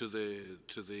to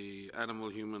the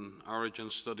animal-human origin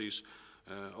studies,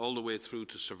 all the way through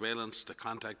to surveillance, to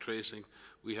contact tracing.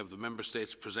 We have the member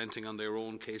states presenting on their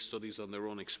own case studies, on their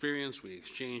own experience. We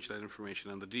exchange that information,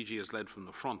 and the DG has led from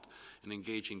the front in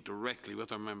engaging directly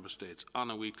with our member states on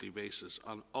a weekly basis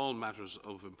on all matters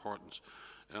of importance.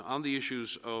 On the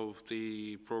issues of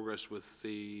the progress with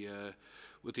the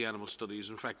animal studies,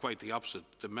 in fact, quite the opposite.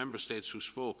 The member states who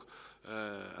spoke,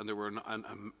 and there were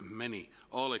many,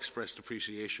 all expressed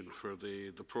appreciation for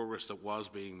the progress that was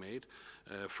being made,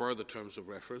 for the terms of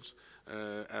reference,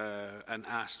 and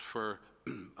asked for,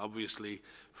 obviously,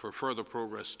 for further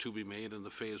progress to be made in the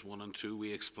phase 1 and 2.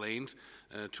 We explained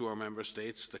to our member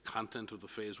states the content of the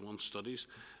phase 1 studies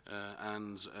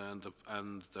and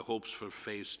the hopes for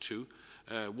phase 2.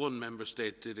 One member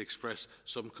state did express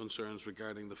some concerns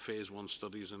regarding the phase 1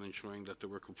 studies and ensuring that they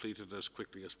were completed as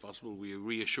quickly as possible. We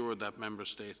reassured that member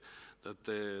state that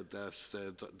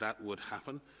that would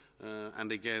happen.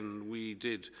 And again, we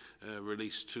did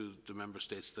release to the member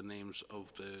states the names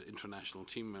of the international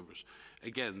team members.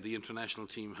 Again, the international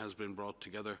team has been brought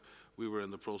together. We were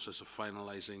in the process of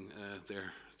finalising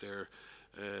their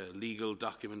legal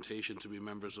documentation to be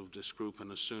members of this group,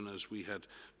 and as soon as we had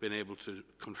been able to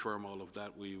confirm all of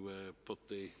that, we put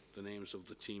the names of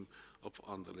the team up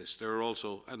on the list. There are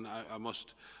also, and I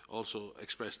must also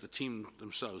express, the team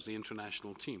themselves, the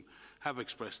international team, have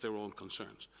expressed their own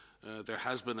concerns. There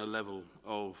has been a level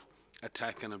of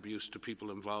attack and abuse to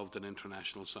people involved in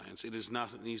international science. It is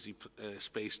not an easy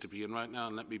space to be in right now,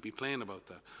 and let me be plain about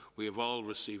that. We have all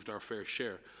received our fair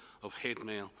share of hate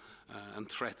mail and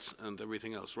threats and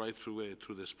everything else right through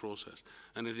this process.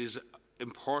 And it is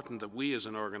important that we as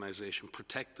an organisation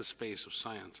protect the space of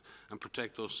science and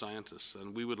protect those scientists,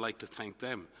 and we would like to thank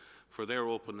them for their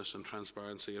openness and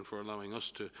transparency and for allowing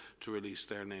us to release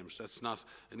their names. That's not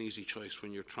an easy choice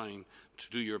when you're trying to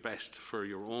do your best for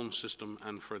your own system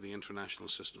and for the international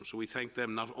system. So we thank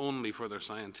them not only for their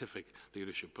scientific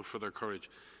leadership, but for their courage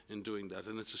in doing that.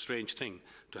 And it's a strange thing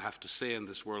to have to say in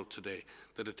this world today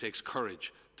that it takes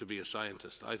courage to be a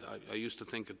scientist. I used to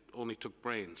think it only took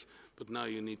brains, but now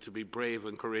you need to be brave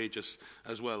and courageous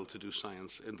as well to do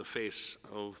science in the face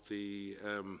of the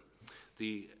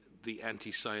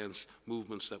anti-science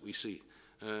movements that we see.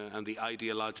 and the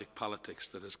ideologic politics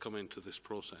that has come into this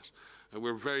process.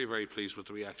 We're very, very pleased with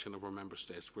the reaction of our member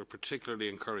states. We're particularly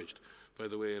encouraged by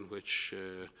the way in which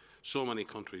so many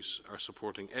countries are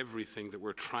supporting everything that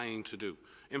we're trying to do.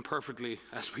 Imperfectly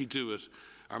as we do it,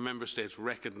 our member states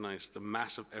recognise the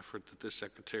massive effort that this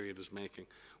Secretariat is making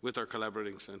with our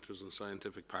collaborating centres and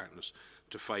scientific partners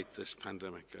to fight this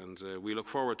pandemic. And we look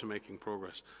forward to making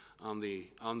progress on the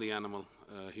animal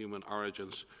human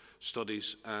origins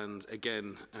studies, and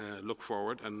again look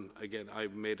forward, and again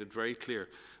I've made it very clear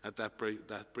at that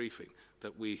briefing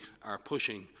that we are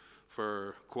pushing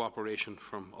for cooperation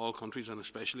from all countries, and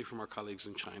especially from our colleagues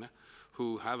in China,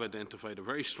 who have identified a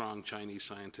very strong Chinese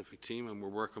scientific team, and we're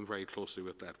working very closely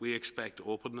with that. We expect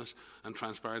openness and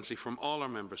transparency from all our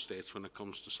member states when it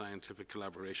comes to scientific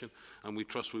collaboration, and we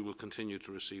trust we will continue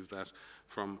to receive that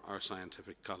from our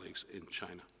scientific colleagues in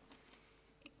China.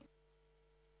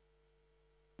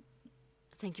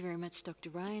 Thank you very much, Dr.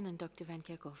 Ryan and Dr. Van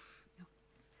Kerkhoff.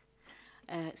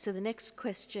 So the next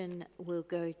question will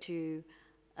go to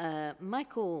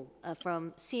Michael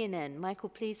from CNN. Michael,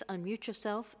 please unmute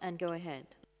yourself and go ahead.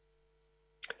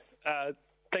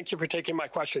 Thank you for taking my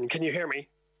question. Can you hear me?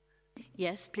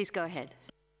 Yes, please go ahead.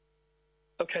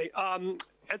 Okay.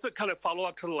 As a kind of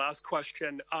follow-up to the last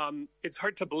question, it's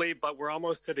hard to believe, but we're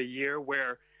almost at a year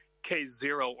where case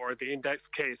zero, or the index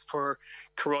case for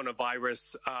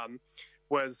coronavirus,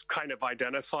 was kind of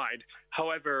identified.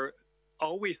 However,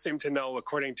 all we seem to know,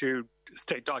 according to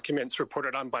state documents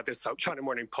reported on by the South China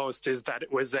Morning Post, is that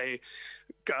it was a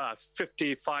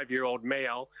 55-year-old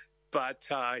male, but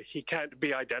he can't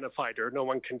be identified, or no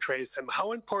one can trace him.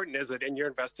 How important is it in your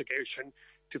investigation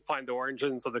to find the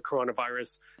origins of the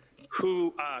coronavirus,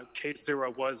 who case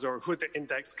zero was, or who the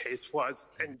index case was?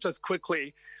 And just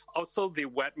quickly, also the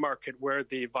wet market where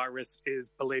the virus is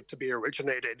believed to be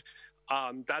originated,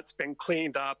 that's been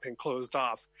cleaned up and closed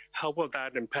off. How will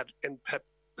that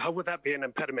be an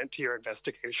impediment to your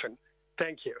investigation?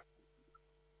 Thank you.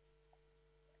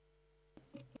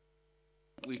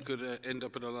 We could end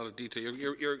up in a lot of detail.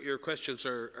 Your questions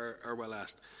are well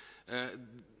asked.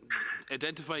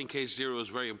 Identifying case zero is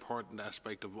a very important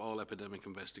aspect of all epidemic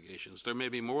investigations. There may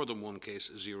be more than one case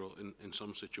zero in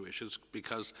some situations,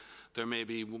 because there may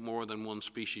be more than one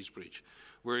species breach.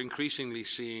 We're increasingly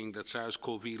seeing that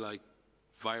SARS-CoV-like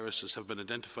viruses have been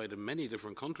identified in many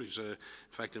different countries. In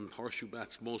fact, in horseshoe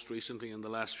bats most recently in the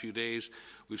last few days,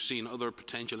 we've seen other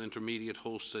potential intermediate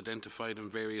hosts identified in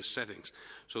various settings.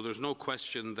 So there's no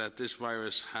question that this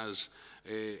virus has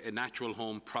a natural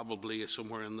home, probably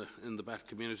somewhere in the bat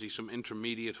community, some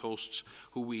intermediate hosts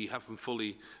who we haven't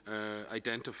fully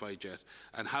identified yet.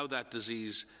 And how that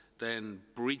disease then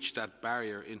breach that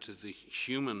barrier into the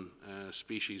human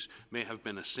species may have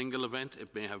been a single event,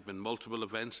 it may have been multiple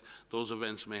events. Those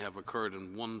events may have occurred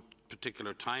in one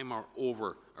particular time or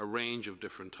over a range of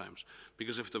different times.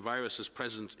 Because if the virus is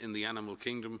present in the animal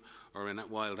kingdom or in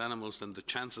wild animals, then the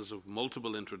chances of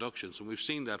multiple introductions, and we've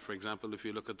seen that, for example, if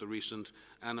you look at the recent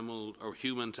animal or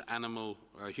human to animal,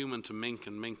 or human to mink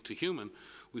and mink to human,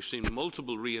 we've seen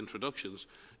multiple reintroductions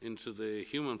into the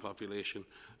human population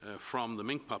from the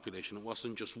mink population. It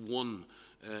wasn't just one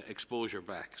exposure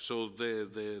back. So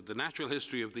the natural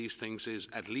history of these things is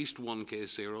at least one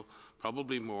case zero,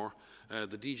 probably more.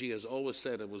 The DG has always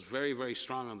said, and was very, very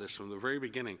strong on this from the very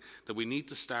beginning, that we need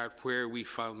to start where we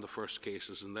found the first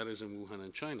cases, and that is in Wuhan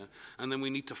and China. And then we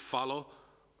need to follow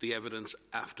the evidence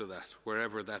after that,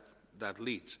 wherever that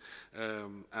leads.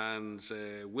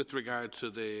 With regard to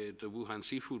the Wuhan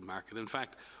seafood market, in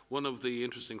fact, one of the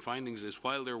interesting findings is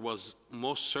while there was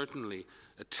most certainly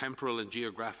a temporal and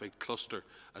geographic cluster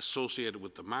associated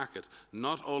with the market,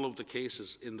 not all of the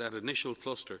cases in that initial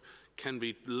cluster can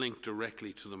be linked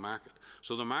directly to the market.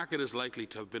 So the market is likely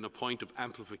to have been a point of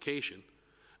amplification,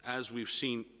 as we've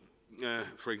seen,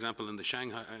 for example, in the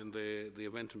Shanghai and the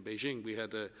event in Beijing, we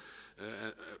had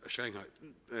Shanghai,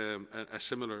 a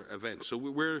similar event. So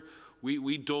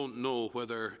we don't know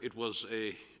whether it was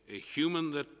a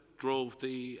human that drove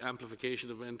the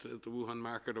amplification event at the Wuhan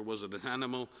market, or was it an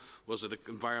animal? Was it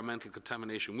environmental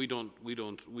contamination? We don't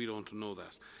know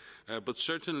that. But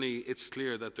certainly it's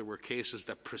clear that there were cases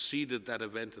that preceded that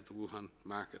event at the Wuhan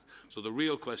market. So the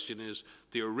real question is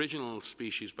the original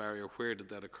species barrier, where did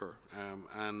that occur?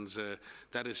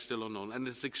 That is still unknown. And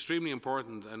it's extremely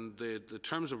important, and the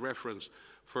terms of reference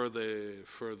for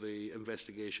the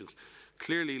investigations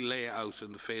clearly lay out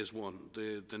in the phase 1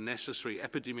 the necessary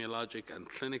epidemiologic and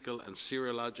clinical and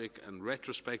serologic and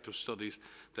retrospective studies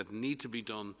that need to be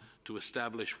done to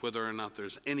establish whether or not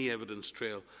there's any evidence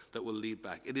trail that will lead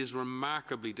back. It is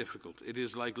remarkably difficult. It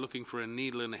is like looking for a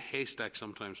needle in a haystack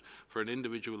sometimes for an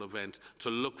individual event, to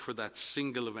look for that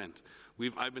single event.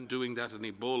 I've been doing that in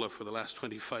Ebola for the last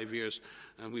 25 years,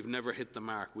 and we've never hit the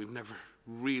mark. We've never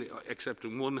really, except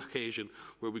in one occasion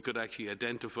where we could actually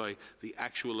identify the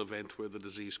actual event where the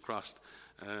disease crossed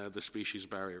the species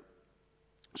barrier.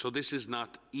 So this is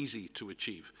not easy to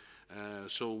achieve.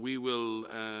 So we will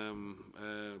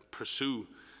pursue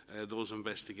those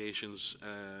investigations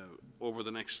over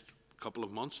the next couple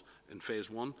of months in phase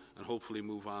 1 and hopefully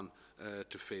move on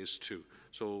to phase 2.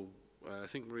 So I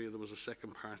think, Maria, there was a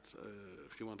second part.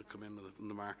 If you want to come in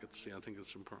the markets, yeah, I think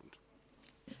it's important.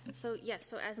 So yes,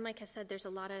 so as Mike has said, there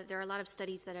are a lot of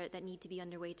studies that need to be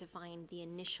underway to find the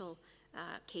initial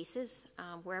cases,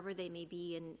 wherever they may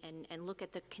be, and look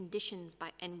at the conditions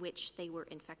in which they were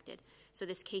infected. So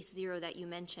this case 0 that you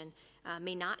mentioned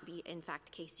may not be, in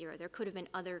fact, case 0. There could have been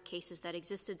other cases that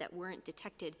existed that weren't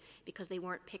detected because they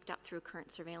weren't picked up through a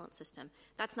current surveillance system.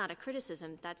 That's not a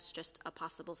criticism. That's just a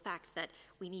possible fact that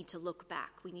we need to look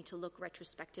back. We need to look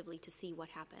retrospectively to see what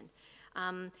happened.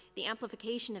 The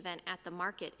amplification event at the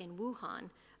market in Wuhan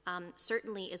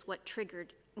certainly is what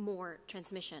triggered more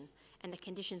transmission, and the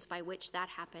conditions by which that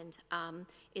happened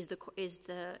is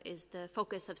the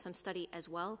focus of some study as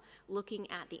well, looking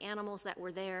at the animals that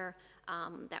were there,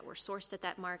 that were sourced at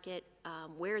that market,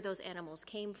 where those animals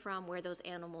came from, where those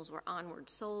animals were onward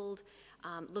sold,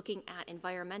 looking at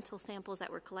environmental samples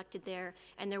that were collected there.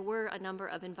 And there were a number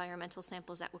of environmental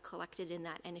samples that were collected in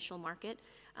that initial market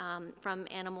from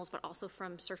animals, but also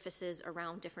from surfaces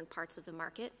around different parts of the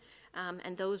market.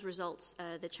 And those results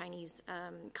the Chinese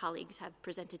colleagues have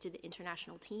presented to the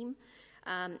international team.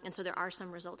 And so there are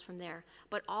some results from there.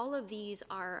 But all of these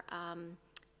are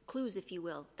clues, if you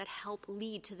will, that help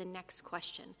lead to the next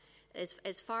question.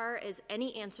 As far as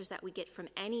any answers that we get from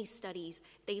any studies,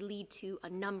 they lead to a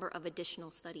number of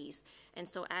additional studies. And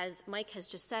so as Mike has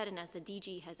just said, and as the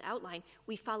DG has outlined,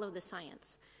 we follow the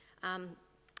science.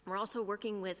 We're also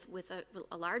working with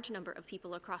a large number of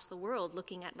people across the world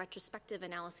looking at retrospective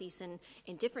analyses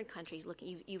in different countries.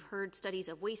 You've heard studies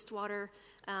of wastewater,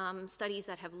 studies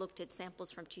that have looked at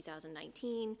samples from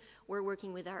 2019. We're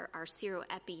working with our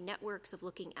sero-epi networks of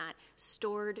looking at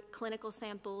stored clinical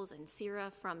samples and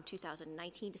sera from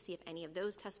 2019 to see if any of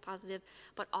those test positive.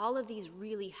 But all of these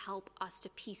really help us to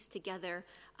piece together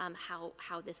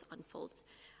how this unfolds.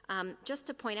 Just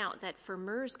to point out that for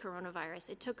MERS coronavirus,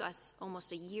 it took us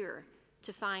almost a year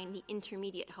to find the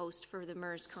intermediate host for the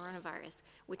MERS coronavirus,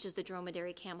 which is the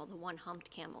dromedary camel, the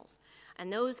one-humped camels.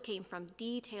 And those came from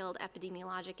detailed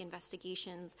epidemiologic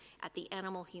investigations at the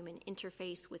animal-human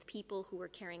interface with people who were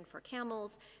caring for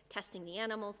camels, testing the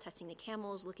animals, testing the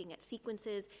camels, looking at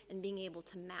sequences, and being able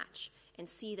to match and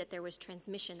see that there was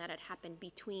transmission that had happened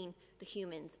between the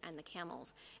humans and the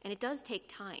camels. And it does take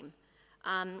time.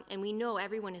 And we know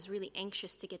everyone is really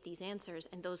anxious to get these answers,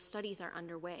 and those studies are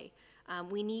underway.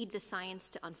 We need the science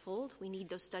to unfold. We need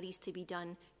those studies to be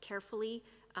done carefully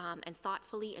and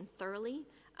thoughtfully and thoroughly,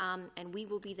 and we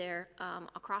will be there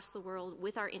across the world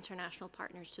with our international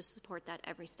partners to support that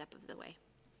every step of the way.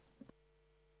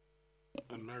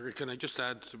 And Margaret, can I just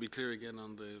add, to be clear again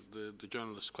on the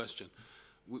journalist's question,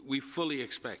 we fully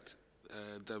expect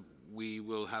that we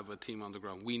will have a team on the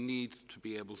ground. We need to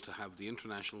be able to have the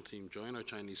international team join our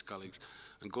Chinese colleagues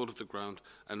and go to the ground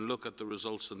and look at the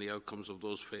results and the outcomes of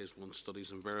those phase 1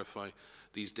 studies and verify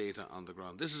these data on the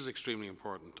ground. This is extremely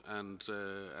important,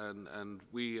 and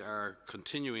we are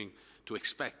continuing to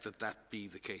expect that be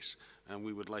the case, and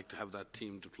we would like to have that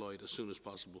team deployed as soon as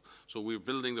possible. So we're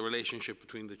building the relationship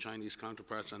between the Chinese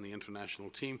counterparts and the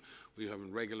international team. We're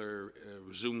having regular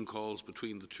Zoom calls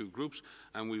between the two groups,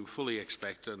 and we fully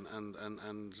expect and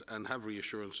have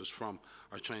reassurances from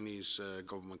our Chinese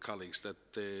government colleagues that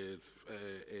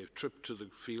a trip to the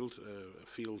field,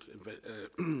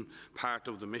 part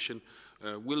of the mission,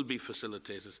 will be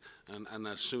facilitated and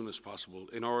as soon as possible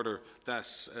in order that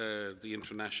the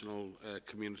international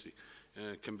community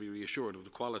can be reassured of the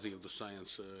quality of the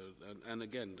science. And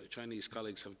again, the Chinese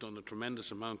colleagues have done a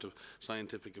tremendous amount of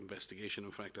scientific investigation.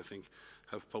 In fact, I think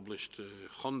have published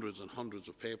hundreds and hundreds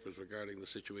of papers regarding the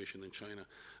situation in China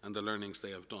and the learnings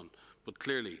they have done. But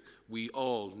clearly, we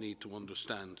all need to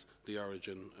understand the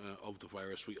origin of the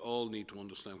virus. We all need to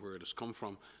understand where it has come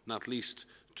from, not least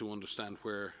to understand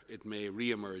where it may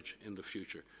re-emerge in the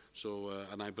future. So,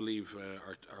 and I believe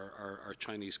our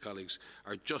Chinese colleagues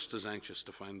are just as anxious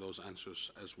to find those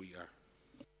answers as we are.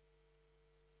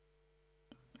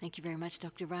 Thank you very much,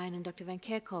 Dr. Ryan and Dr. Van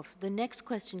Kerkhoff. The next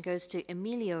question goes to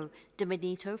Emilio de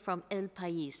Benito from El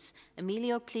País.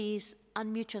 Emilio, please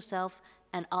unmute yourself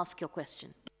and ask your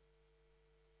question.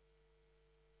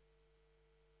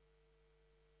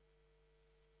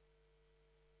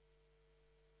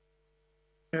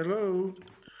 Hello.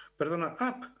 Perdona.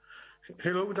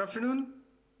 Hello, good afternoon.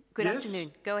 Good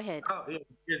afternoon. Go ahead.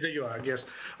 Yes, there you are. Yes.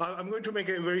 I'm going to make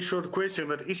a very short question,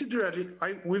 but is it really,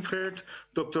 we've heard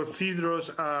Dr. Tedros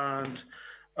and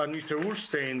Mr.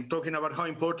 Urstein talking about how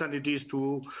important it is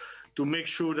to make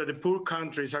sure that the poor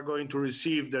countries are going to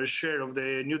receive their share of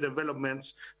the new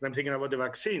developments. And I'm thinking about the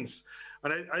vaccines.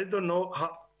 And I don't know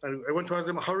how, I want to ask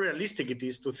them how realistic it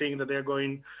is to think that they're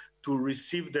going to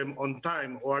receive them on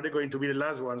time, or are they going to be the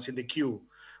last ones in the queue?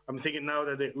 I'm thinking now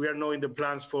that we are knowing the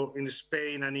plans in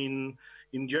Spain and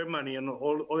in Germany and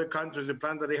all other countries, the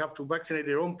plan that they have to vaccinate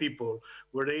their own people,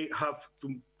 where they have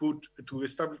to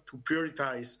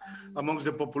prioritize amongst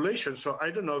the population. So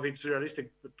I don't know if it's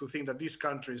realistic to think that these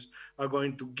countries are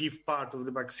going to give part of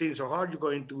the vaccine. So how are you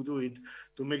going to do it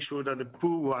to make sure that the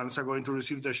poor ones are going to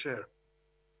receive their share?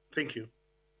 Thank you.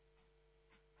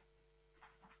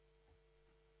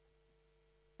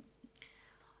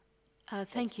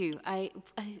 Thank you.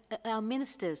 Our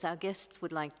ministers, our guests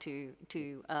would like to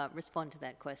respond to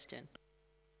that question.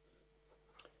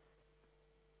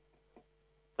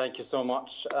 Thank you so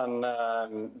much,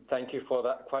 and thank you for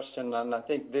that question. And I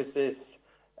think this is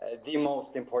the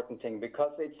most important thing,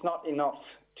 because it's not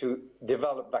enough to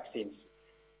develop vaccines.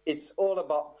 It's all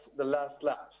about the last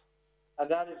lap. And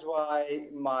that is why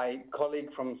my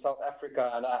colleague from South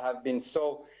Africa and I have been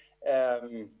so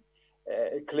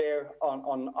clear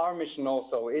on our mission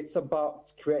also. It's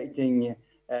about creating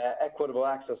equitable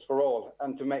access for all,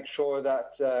 and to make sure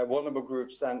that vulnerable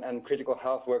groups and critical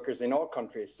health workers in all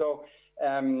countries. So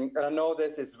I know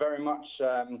this is very much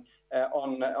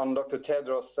on Dr.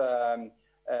 Tedros'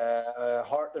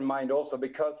 heart and mind also,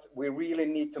 because we really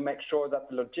need to make sure that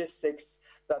the logistics,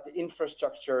 that the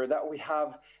infrastructure, that we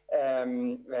have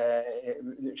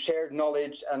shared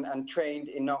knowledge and trained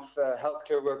enough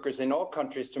healthcare workers in all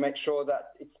countries to make sure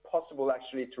that it's possible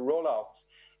actually to roll out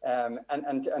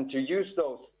and to use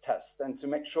those tests, and to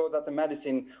make sure that the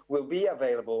medicine will be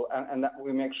available, and that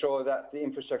we make sure that the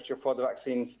infrastructure for the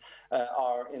vaccines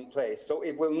are in place. So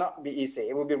it will not be easy.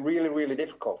 It will be really, really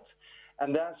difficult.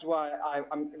 And that's why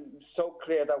I'm so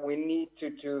clear that we need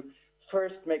to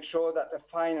first make sure that the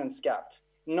finance gap,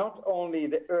 not only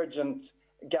the urgent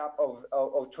gap of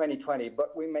 2020,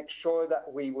 but we make sure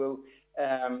that we will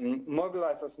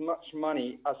mobilize as much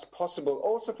money as possible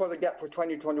also for the gap for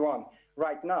 2021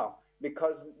 right now,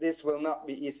 because this will not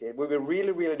be easy. It will be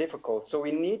really, really difficult. So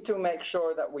we need to make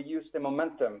sure that we use the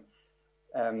momentum.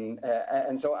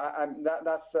 And so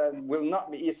that's will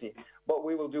not be easy, but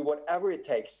we will do whatever it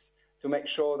takes to make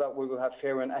sure that we will have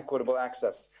fair and equitable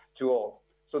access to all.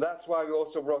 So that's why we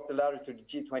also wrote the letter to the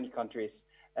G20 countries.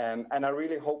 And I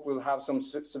really hope we'll have some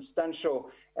substantial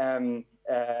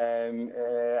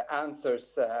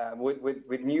answers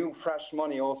with new, fresh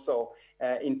money also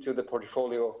into the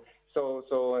portfolio. So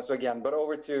again, but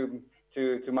over to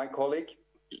my colleague.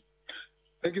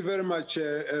 Thank you very much,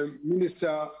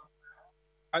 Minister.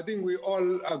 I think we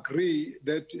all agree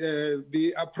that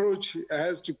the approach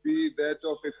has to be that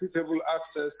of equitable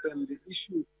access, and the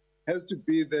issue has to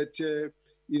be that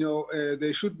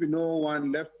there should be no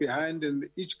one left behind, and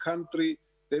each country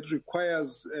that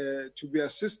requires to be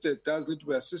assisted does need to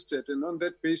be assisted. And on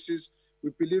that basis,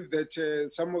 we believe that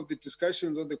some of the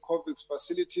discussions on the COVAX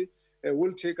facility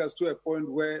will take us to a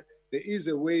point where there is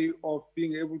a way of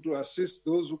being able to assist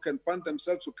those who can fund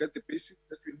themselves to get the basics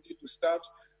that we need to start,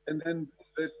 and then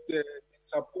that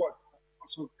support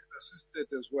also get assisted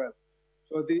as well.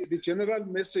 So the general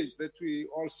message that we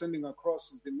all sending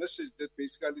across is the message that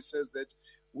basically says that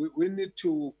we need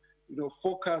to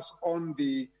focus on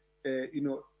the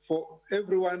for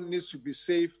everyone needs to be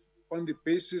safe on the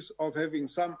basis of having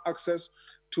some access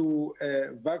to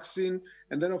vaccine,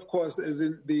 and then of course as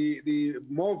in the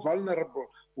more vulnerable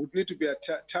would need to be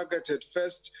targeted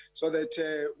first, so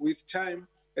that with time,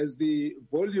 as the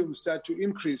volumes start to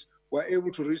increase, we're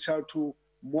able to reach out to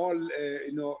more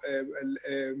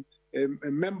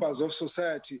members of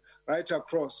society right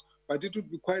across. But it would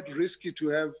be quite risky to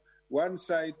have one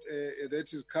side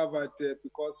that is covered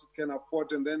because it can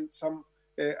afford, and then some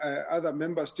other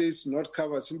member states not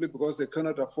covered simply because they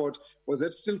cannot afford, because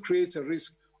that still creates a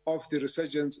risk of the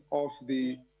resurgence of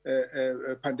the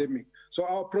pandemic. So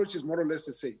our approach is more or less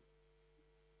the same.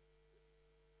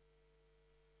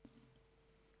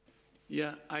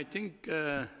 Yeah, I think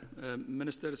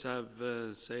ministers have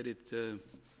said it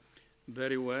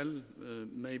very well,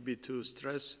 maybe to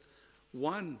stress.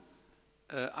 One,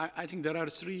 I think there are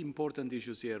three important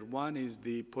issues here. One is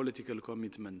the political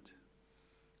commitment,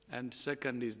 and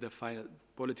second is the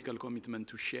political commitment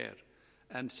to share,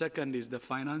 and second is the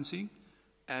financing,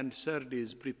 and third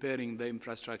is preparing the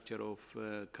infrastructure of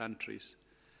countries.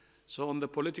 So on the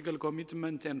political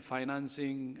commitment and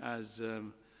financing, as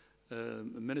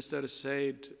Minister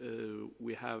said,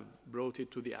 we have brought it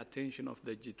to the attention of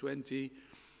the G20,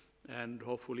 and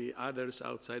hopefully others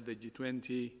outside the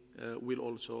G20 will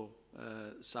also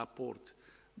support.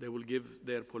 They will give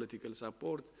their political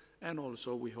support, and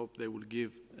also we hope they will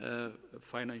give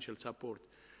financial support.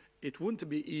 It won't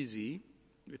be easy,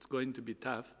 it's going to be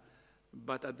tough,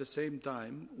 but at the same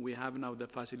time, we have now the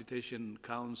Facilitation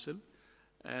Council,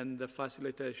 and the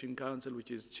Facilitation Council,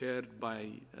 which is chaired by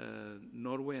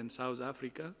Norway and South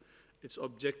Africa, its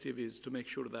objective is to make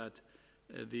sure that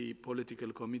the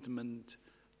political commitment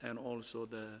and also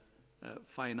the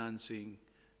financing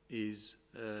is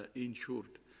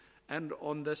ensured. And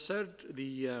on the third,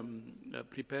 the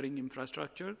preparing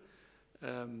infrastructure,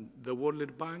 the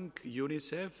World Bank,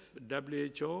 UNICEF,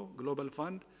 WHO, Global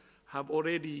Fund have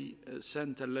already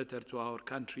sent a letter to our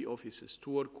country offices to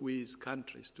work with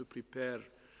countries to prepare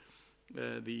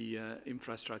the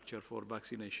infrastructure for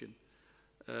vaccination,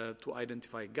 to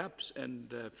identify gaps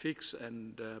and fix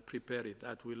and prepare it.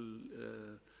 That will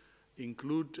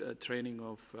include training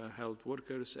of health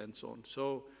workers and so on.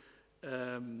 So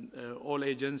all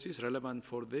agencies relevant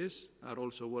for this are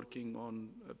also working on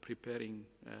preparing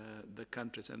the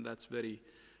countries, and that's very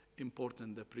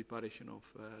important, the preparation of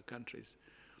countries.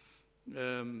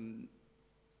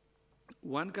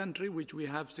 One country which we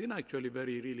have seen actually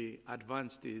very really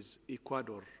advanced is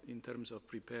Ecuador in terms of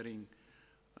preparing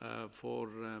for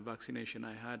vaccination.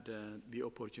 I had the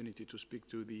opportunity to speak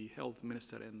to the health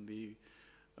minister and the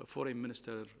foreign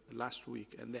minister last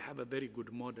week, and they have a very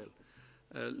good model.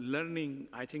 Learning,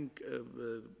 I think,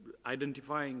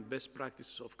 identifying best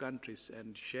practices of countries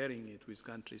and sharing it with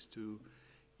countries to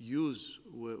use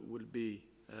will be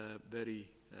very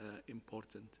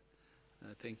important.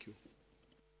 Thank you.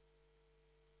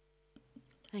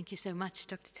 Thank you so much,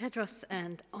 Dr. Tedros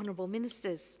and honourable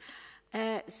ministers.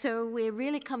 So we're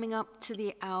really coming up to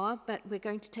the hour, but we're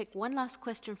going to take one last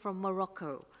question from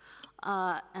Morocco,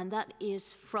 and that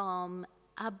is from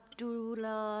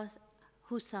Abdullah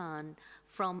Hussan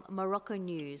from Morocco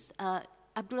News.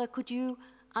 Abdullah, could you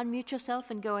unmute yourself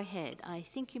and go ahead? I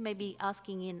think you may be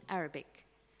asking in Arabic.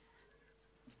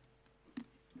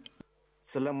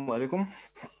 السلام عليكم.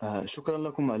 شكرا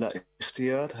لكم على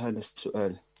اختيار هذا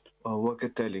السؤال، وهو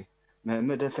كالتالي: ما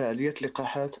مدى فعالية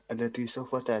اللقاحات التي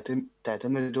سوف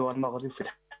تعتمد على المغرب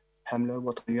في الحملة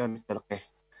الوطنية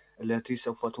للتلقيح التي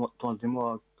سوف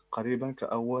تنظمها قريبا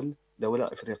كأول دولة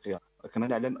إفريقية؟ وكما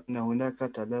نعلم أن هناك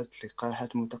 3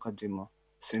 لقاحات متقدمة: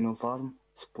 سينوفارم،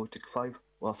 سبوتيك 5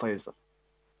 وفايزر.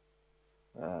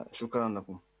 شكرا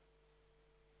لكم.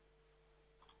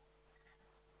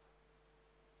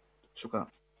 شكرا.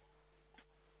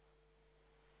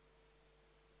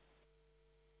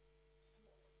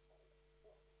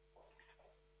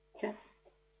 Okay.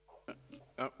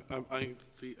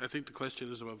 I think the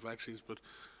question is about vaccines, but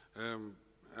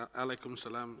alaikum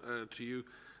salam to you.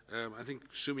 I think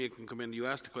Sumia can come in. You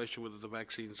asked the question whether the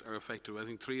vaccines are effective. I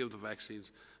think 3 of the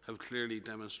vaccines have clearly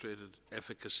demonstrated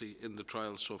efficacy in the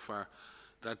trials so far.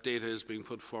 That data is being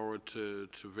put forward to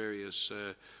various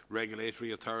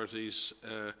regulatory authorities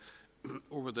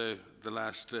over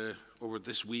over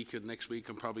this week and next week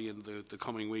and probably in the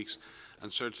coming weeks.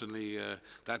 And certainly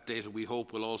that data, we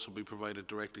hope, will also be provided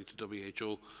directly to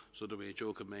WHO, so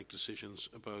WHO can make decisions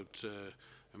about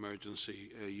emergency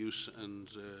use and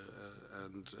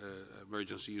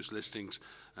emergency use listings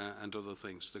and other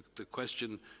things. The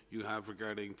question you have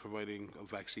regarding providing a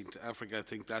vaccine to Africa, I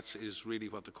think that is really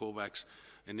what the COVAX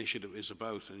initiative is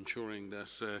about, ensuring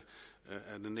that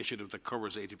an initiative that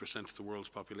covers 80% of the world's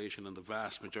population and the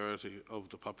vast majority of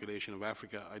the population of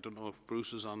Africa. I don't know if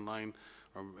Bruce is online,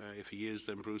 or if he is,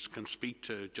 then Bruce can speak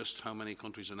to just how many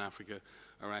countries in Africa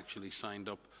are actually signed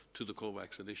up to the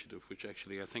COVAX initiative, which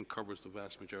actually I think covers the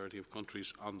vast majority of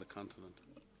countries on the continent.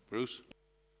 Bruce?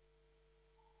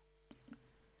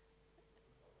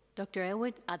 Dr.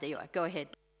 Elwood, there you are. Go ahead.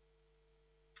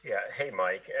 Yeah, hey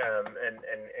Mike,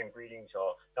 and greetings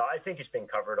all. Now, I think it's been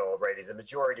covered already. The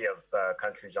majority of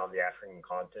countries on the African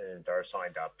continent are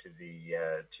signed up to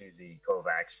the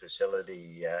COVAX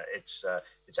facility. It's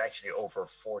actually over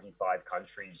 45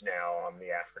 countries now on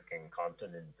the African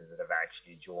continent that have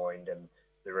actually joined, and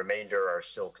the remainder are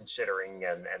still considering,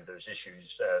 and there's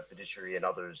issues, fiduciary and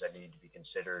others, that need to be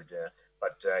considered.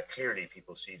 But clearly,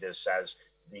 people see this as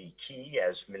the key,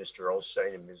 as Minister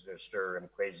Olstein and Minister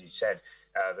Mkwesi said.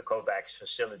 The COVAX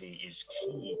facility is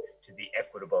key to the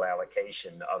equitable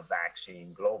allocation of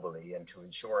vaccine globally and to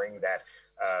ensuring that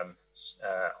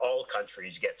all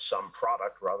countries get some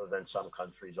product rather than some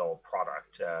countries all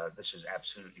product. This is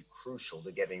absolutely crucial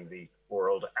to getting the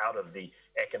world out of the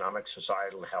economic,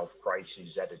 societal, and health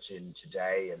crises that it's in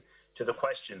today. And to the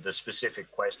question, the specific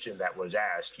question that was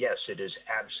asked, yes, it is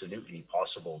absolutely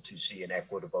possible to see an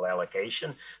equitable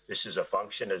allocation. This is a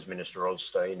function, as Minister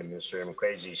Olstein and Minister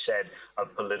Mkwesi said,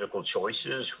 of political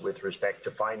choices with respect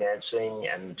to financing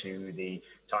and to the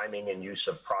timing and use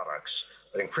of products.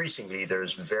 But increasingly,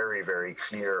 there's very, very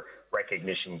clear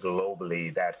recognition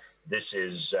globally that this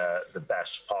is the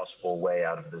best possible way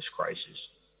out of this crisis.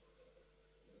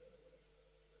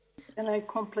 Can I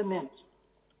compliment?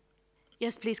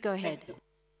 Yes, please go ahead.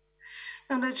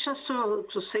 And it's just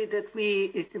to say that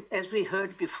as we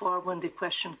heard before when the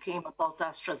question came about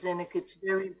AstraZeneca, it's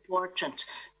very important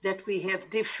that we have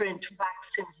different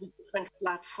vaccines with different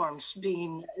platforms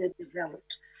being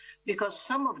developed. Because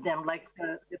some of them, like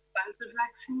the Pfizer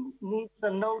vaccine, needs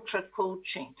an ultra cold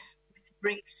chain, which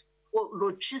brings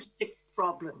logistic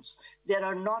problems that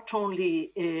are not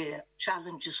only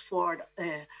challenges for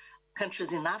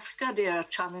countries in Africa, there are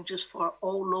challenges for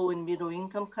all low and middle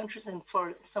income countries and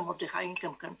for some of the high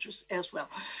income countries as well.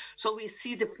 So we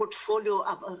see the portfolio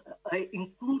of,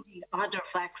 including other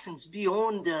vaccines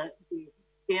beyond the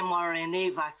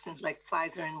mRNA vaccines like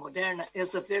Pfizer and Moderna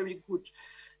as a very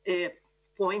good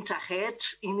point ahead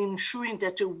in ensuring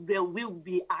that there will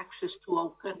be access to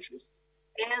all countries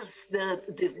as the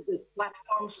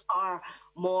platforms are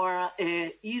more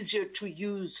easier to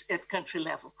use at country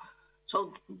level.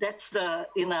 So that's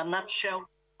in a nutshell,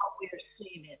 how we are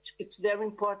seeing it. It's very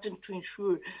important to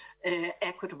ensure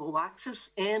equitable access,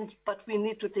 but we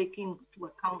need to take into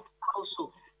account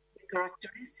also the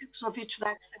characteristics of each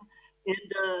vaccine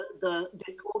and the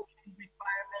coaching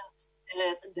requirements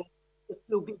that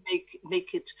will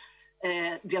make it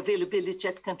the availability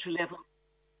at country level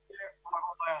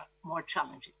more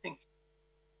challenging. Thank you.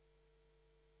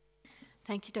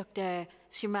 Thank you, Dr.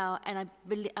 Shimao. And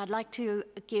I'd like to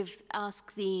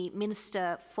ask the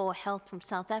Minister for Health from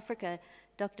South Africa,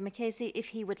 Dr. Mkwesi, if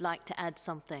he would like to add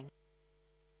something.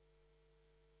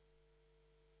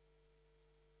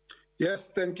 Yes,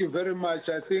 thank you very much.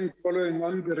 I think following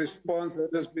on the response that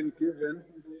has been given,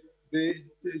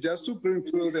 just to bring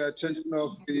to the attention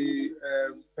of the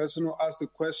person who asked the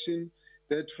question,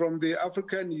 that from the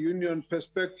African Union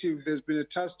perspective, there's been a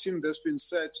task team that's been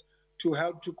set to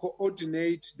help to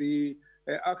coordinate the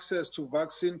access to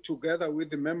vaccine together with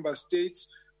the member states,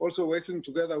 also working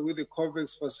together with the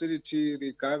COVAX facility,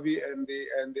 the Gavi, and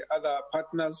the other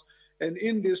partners. And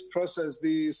in this process,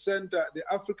 the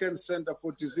African Center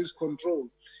for Disease Control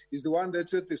is the one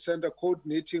that's at the center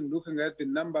coordinating, looking at the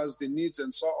numbers, the needs,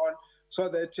 and so on, so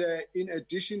that in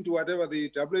addition to whatever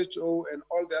the WHO and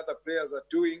all the other players are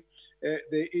doing,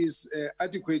 there is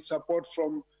adequate support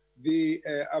from the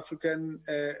African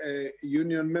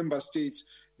Union member states.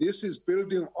 This is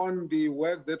building on the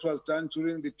work that was done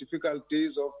during the difficult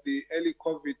days of the early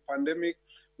COVID pandemic,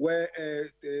 where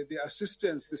the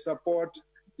assistance, the support,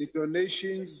 the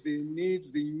donations, the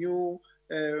needs, the new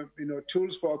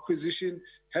tools for acquisition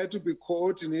had to be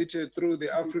coordinated through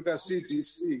the Africa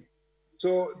CDC.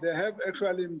 So they have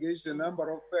actually engaged a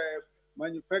number of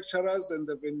manufacturers, and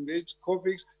they've engaged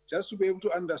COVAX just to be able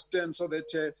to understand so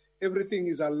that everything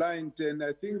is aligned. And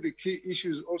I think the key issue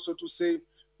is also to say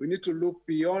we need to look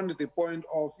beyond the point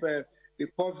of the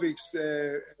COVAX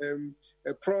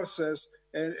process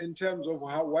and in terms of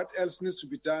what else needs to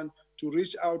be done to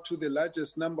reach out to the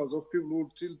largest numbers of people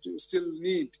who still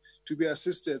need to be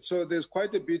assisted. So there's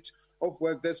quite a bit of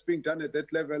work that's being done at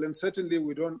that level. And certainly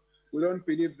we don't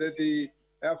believe that the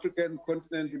African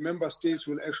continent, the member states,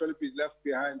 will actually be left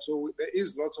behind. So there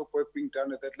is lots of work being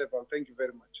done at that level. Thank you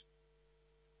very much.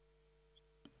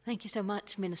 Thank you so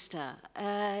much, Minister.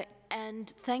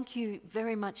 And thank you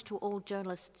very much to all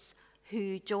journalists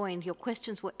who joined. Your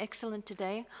questions were excellent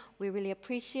today. We really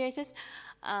appreciate it.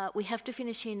 We have to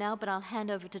finish here now, but I'll hand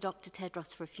over to Dr.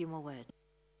 Tedros for a few more words.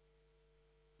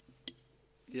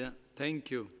 Yeah,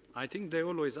 thank you. I think they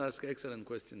always ask excellent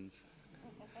questions.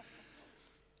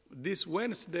 This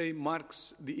Wednesday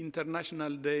marks the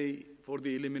International Day for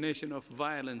the Elimination of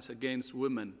Violence Against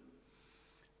Women.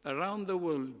 Around the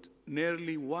world,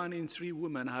 nearly 1 in 3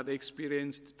 women have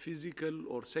experienced physical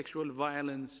or sexual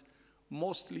violence,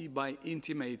 mostly by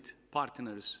intimate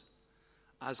partners.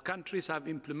 As countries have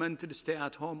implemented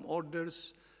stay-at-home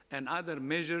orders and other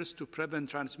measures to prevent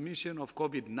transmission of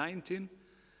COVID-19,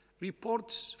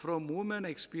 reports from women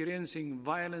experiencing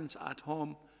violence at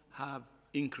home have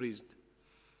increased.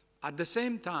 At the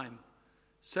same time,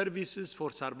 services for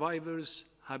survivors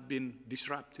have been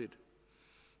disrupted.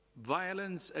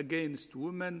 Violence against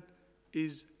women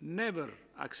is never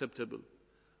acceptable.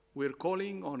 We're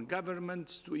calling on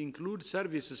governments to include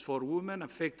services for women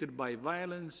affected by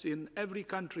violence in every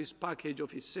country's package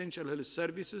of essential health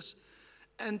services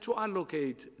and to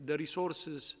allocate the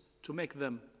resources to make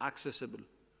them accessible.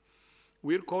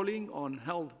 We're calling on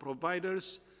health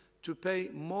providers to pay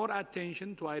more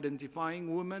attention to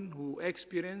identifying women who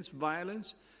experience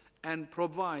violence and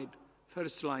provide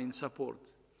first-line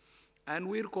support. And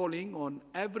we're calling on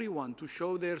everyone to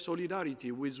show their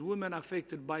solidarity with women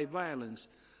affected by violence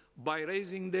by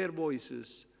raising their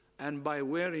voices and by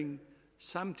wearing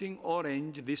something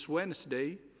orange this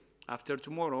Wednesday, after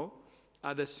tomorrow,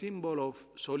 as a symbol of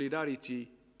solidarity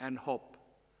and hope.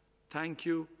 Thank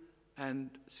you, and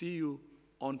see you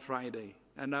on Friday.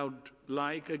 And I would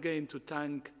like again to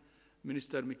thank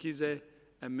Minister Mkize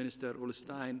and Minister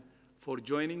Ulstein for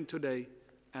joining today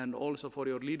and also for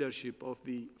your leadership of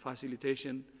the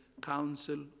Facilitation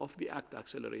Council of the ACT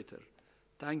Accelerator.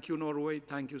 Thank you, Norway.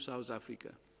 Thank you, South Africa.